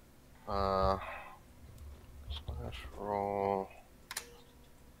 Slash roll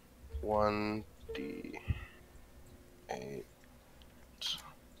 1d8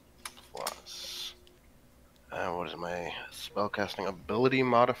 plus. And what is my spellcasting ability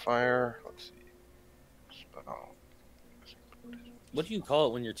modifier? Let's see. Spell. What do you call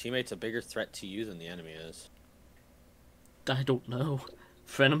it when your teammate's a bigger threat to you than the enemy is? I don't know.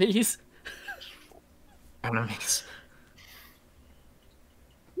 Frenemies? Enemies.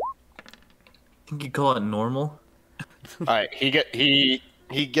 I think you call it normal. Alright, he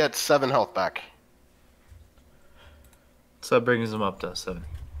gets 7 health back. So that brings him up to 7.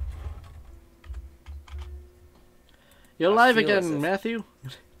 You're I alive feel as again, if- Matthew.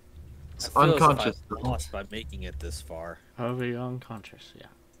 It's I feel as if unconscious. I've lost by making it this far. Oh, you're unconscious, yeah.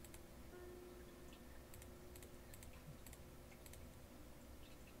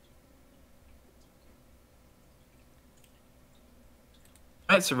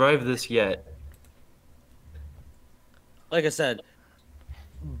 I might survive this yet. Like I said,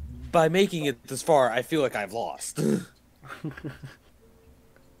 by making it this far, I feel like I've lost.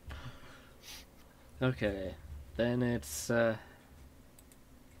 Okay. Then it's, the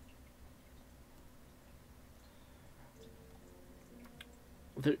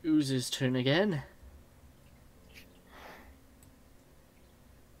Ooze's turn again.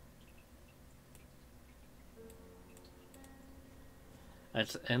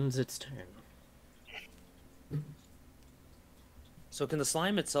 It ends its turn. So can the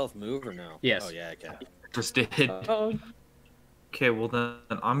slime itself move or no? Yes. Oh yeah, it can. Just did. Oh. Okay, well then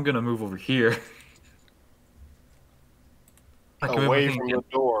I'm gonna move over here. I can move my Away thing from again,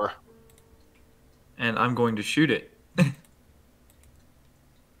 the door. and I'm going to shoot it. I'm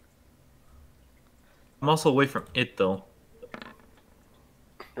also away from it though.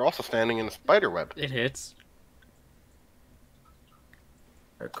 You're also standing in a spider web. It hits.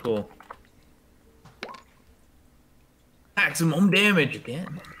 Alright, cool. Maximum damage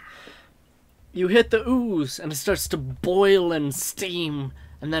again. You hit the ooze, and it starts to boil and steam,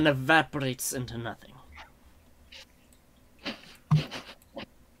 and then evaporates into nothing.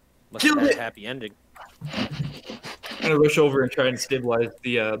 Must have had a happy ending. I'm gonna rush over and try and stabilize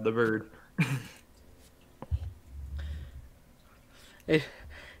the bird.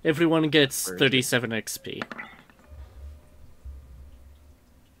 Everyone gets Where is it? 37 XP. Okay,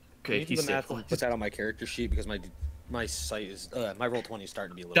 Can you do he's the math safe. and put that on my character sheet because my site is my roll 20 is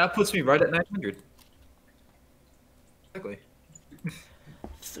starting to be a little. That puts me right at 900. Exactly.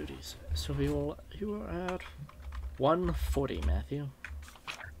 30. So you are at 140, Matthew.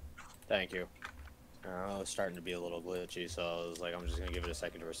 Thank you. It's starting to be a little glitchy, so I was like, I'm just gonna give it a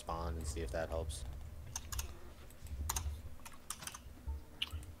second to respond and see if that helps.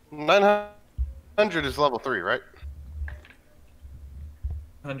 900 is level 3, right?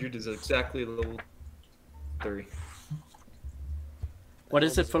 100 is exactly level 3. What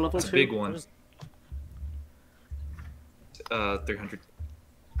is it for level It's a 2? big one. 300.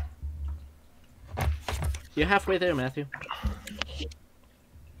 You're halfway there, Matthew.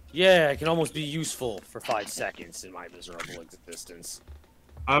 Yeah, it can almost be useful for 5 seconds in my miserable existence.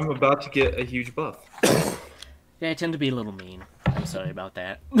 I'm about to get a huge buff. Yeah, I tend to be a little mean. I'm sorry about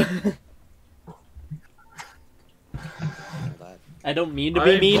that. I don't mean to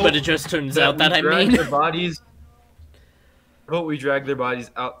be mean, but it just turns out that I mean. Their bodies. But we drag their bodies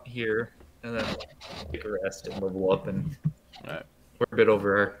out here and then take a rest and level up, and Alright. we're a bit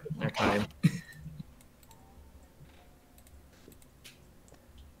over our time.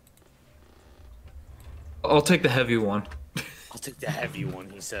 I'll take the heavy one. I'll take the heavy one,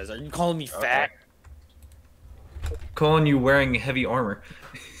 he says. Are you calling me fat? Calling you wearing heavy armor.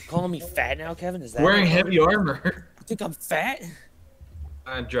 Calling me fat now, Kevin? Is that Wearing heavy armor. You think I'm fat?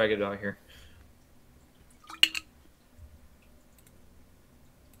 Drag it out here.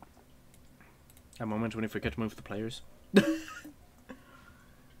 A moment when you forget to move the players.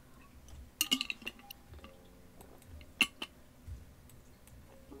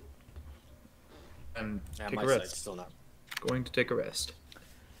 And Yeah, take my a sight's rest. still not. Going to take a rest.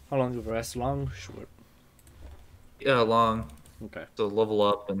 How long of a rest? Long? Short? Yeah, long. Okay. To level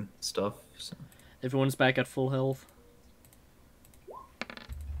up and stuff. So. Everyone's back at full health.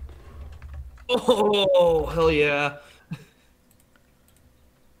 Oh, hell yeah.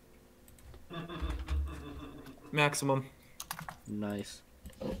 Maximum. Nice.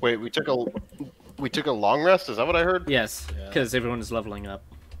 Wait, we took a long rest. Is that what I heard? Yes, Yeah. because everyone is leveling up.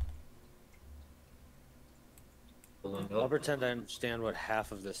 I'll pretend I understand what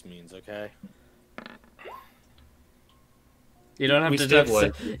half of this means, okay? You don't have We to.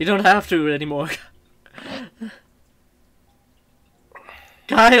 stabilized You don't have to anymore.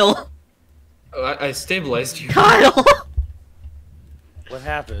 Kyle. Oh, I stabilized you. Kyle. What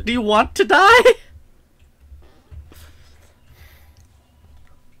happened? Do you want to die?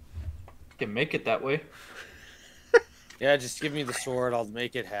 Can make it that way. Yeah, just give me the sword. I'll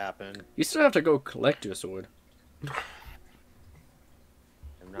make it happen. You still have to go collect your sword. I'm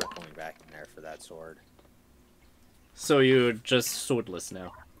not going back in there for that sword. So you're just swordless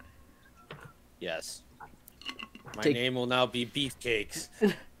now. Yes. My Take- name will now be Beefcakes,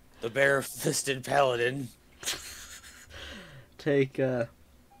 the bare-fisted paladin. Take,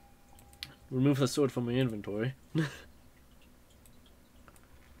 remove the sword from your inventory.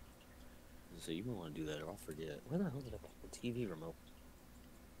 So you won't want to do that or I'll forget. Where the hell did I put the TV remote?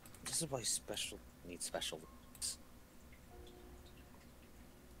 This is why special needs special.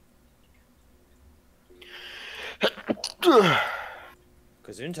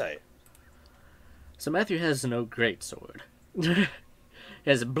 Gesundheit. So Matthew has no great sword. He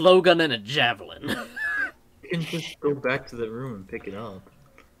has a blowgun and a javelin. You can just go back to the room and pick it up.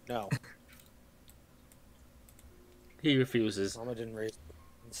 No, He refuses. Mama didn't raise.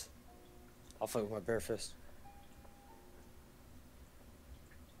 I'll fight with my bare fist.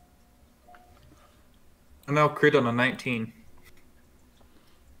 I'm now crit on a 19.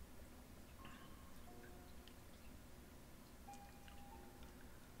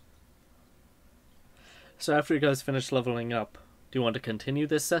 So after you guys finish leveling up, do you want to continue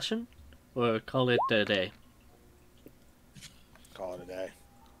this session? Or call it a day? Call it a day.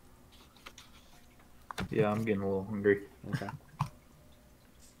 Yeah, I'm getting a little hungry. Okay.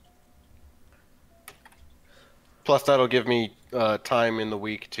 Plus, that'll give me time in the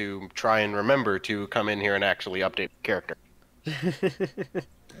week to try and remember to come in here and actually update the character.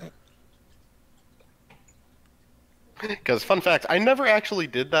 Because, fun fact, I never actually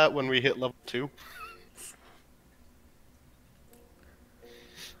did that when we hit level 2.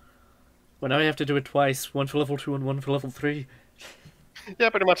 Well, now you have to do it twice. One for level 2 and one for level 3. Yeah,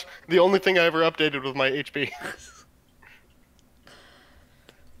 pretty much. The only thing I ever updated was my HP.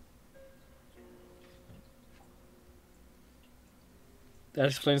 That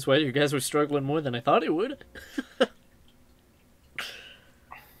explains why you guys were struggling more than I thought it would.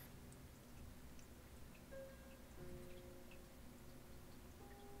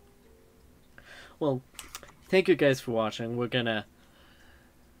 Well, thank you guys for watching. We're gonna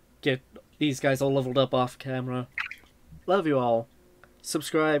get these guys all leveled up off camera. Love you all.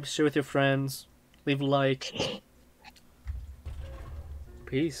 Subscribe, share with your friends, leave a like.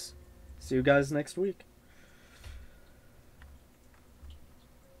 Peace. See you guys next week.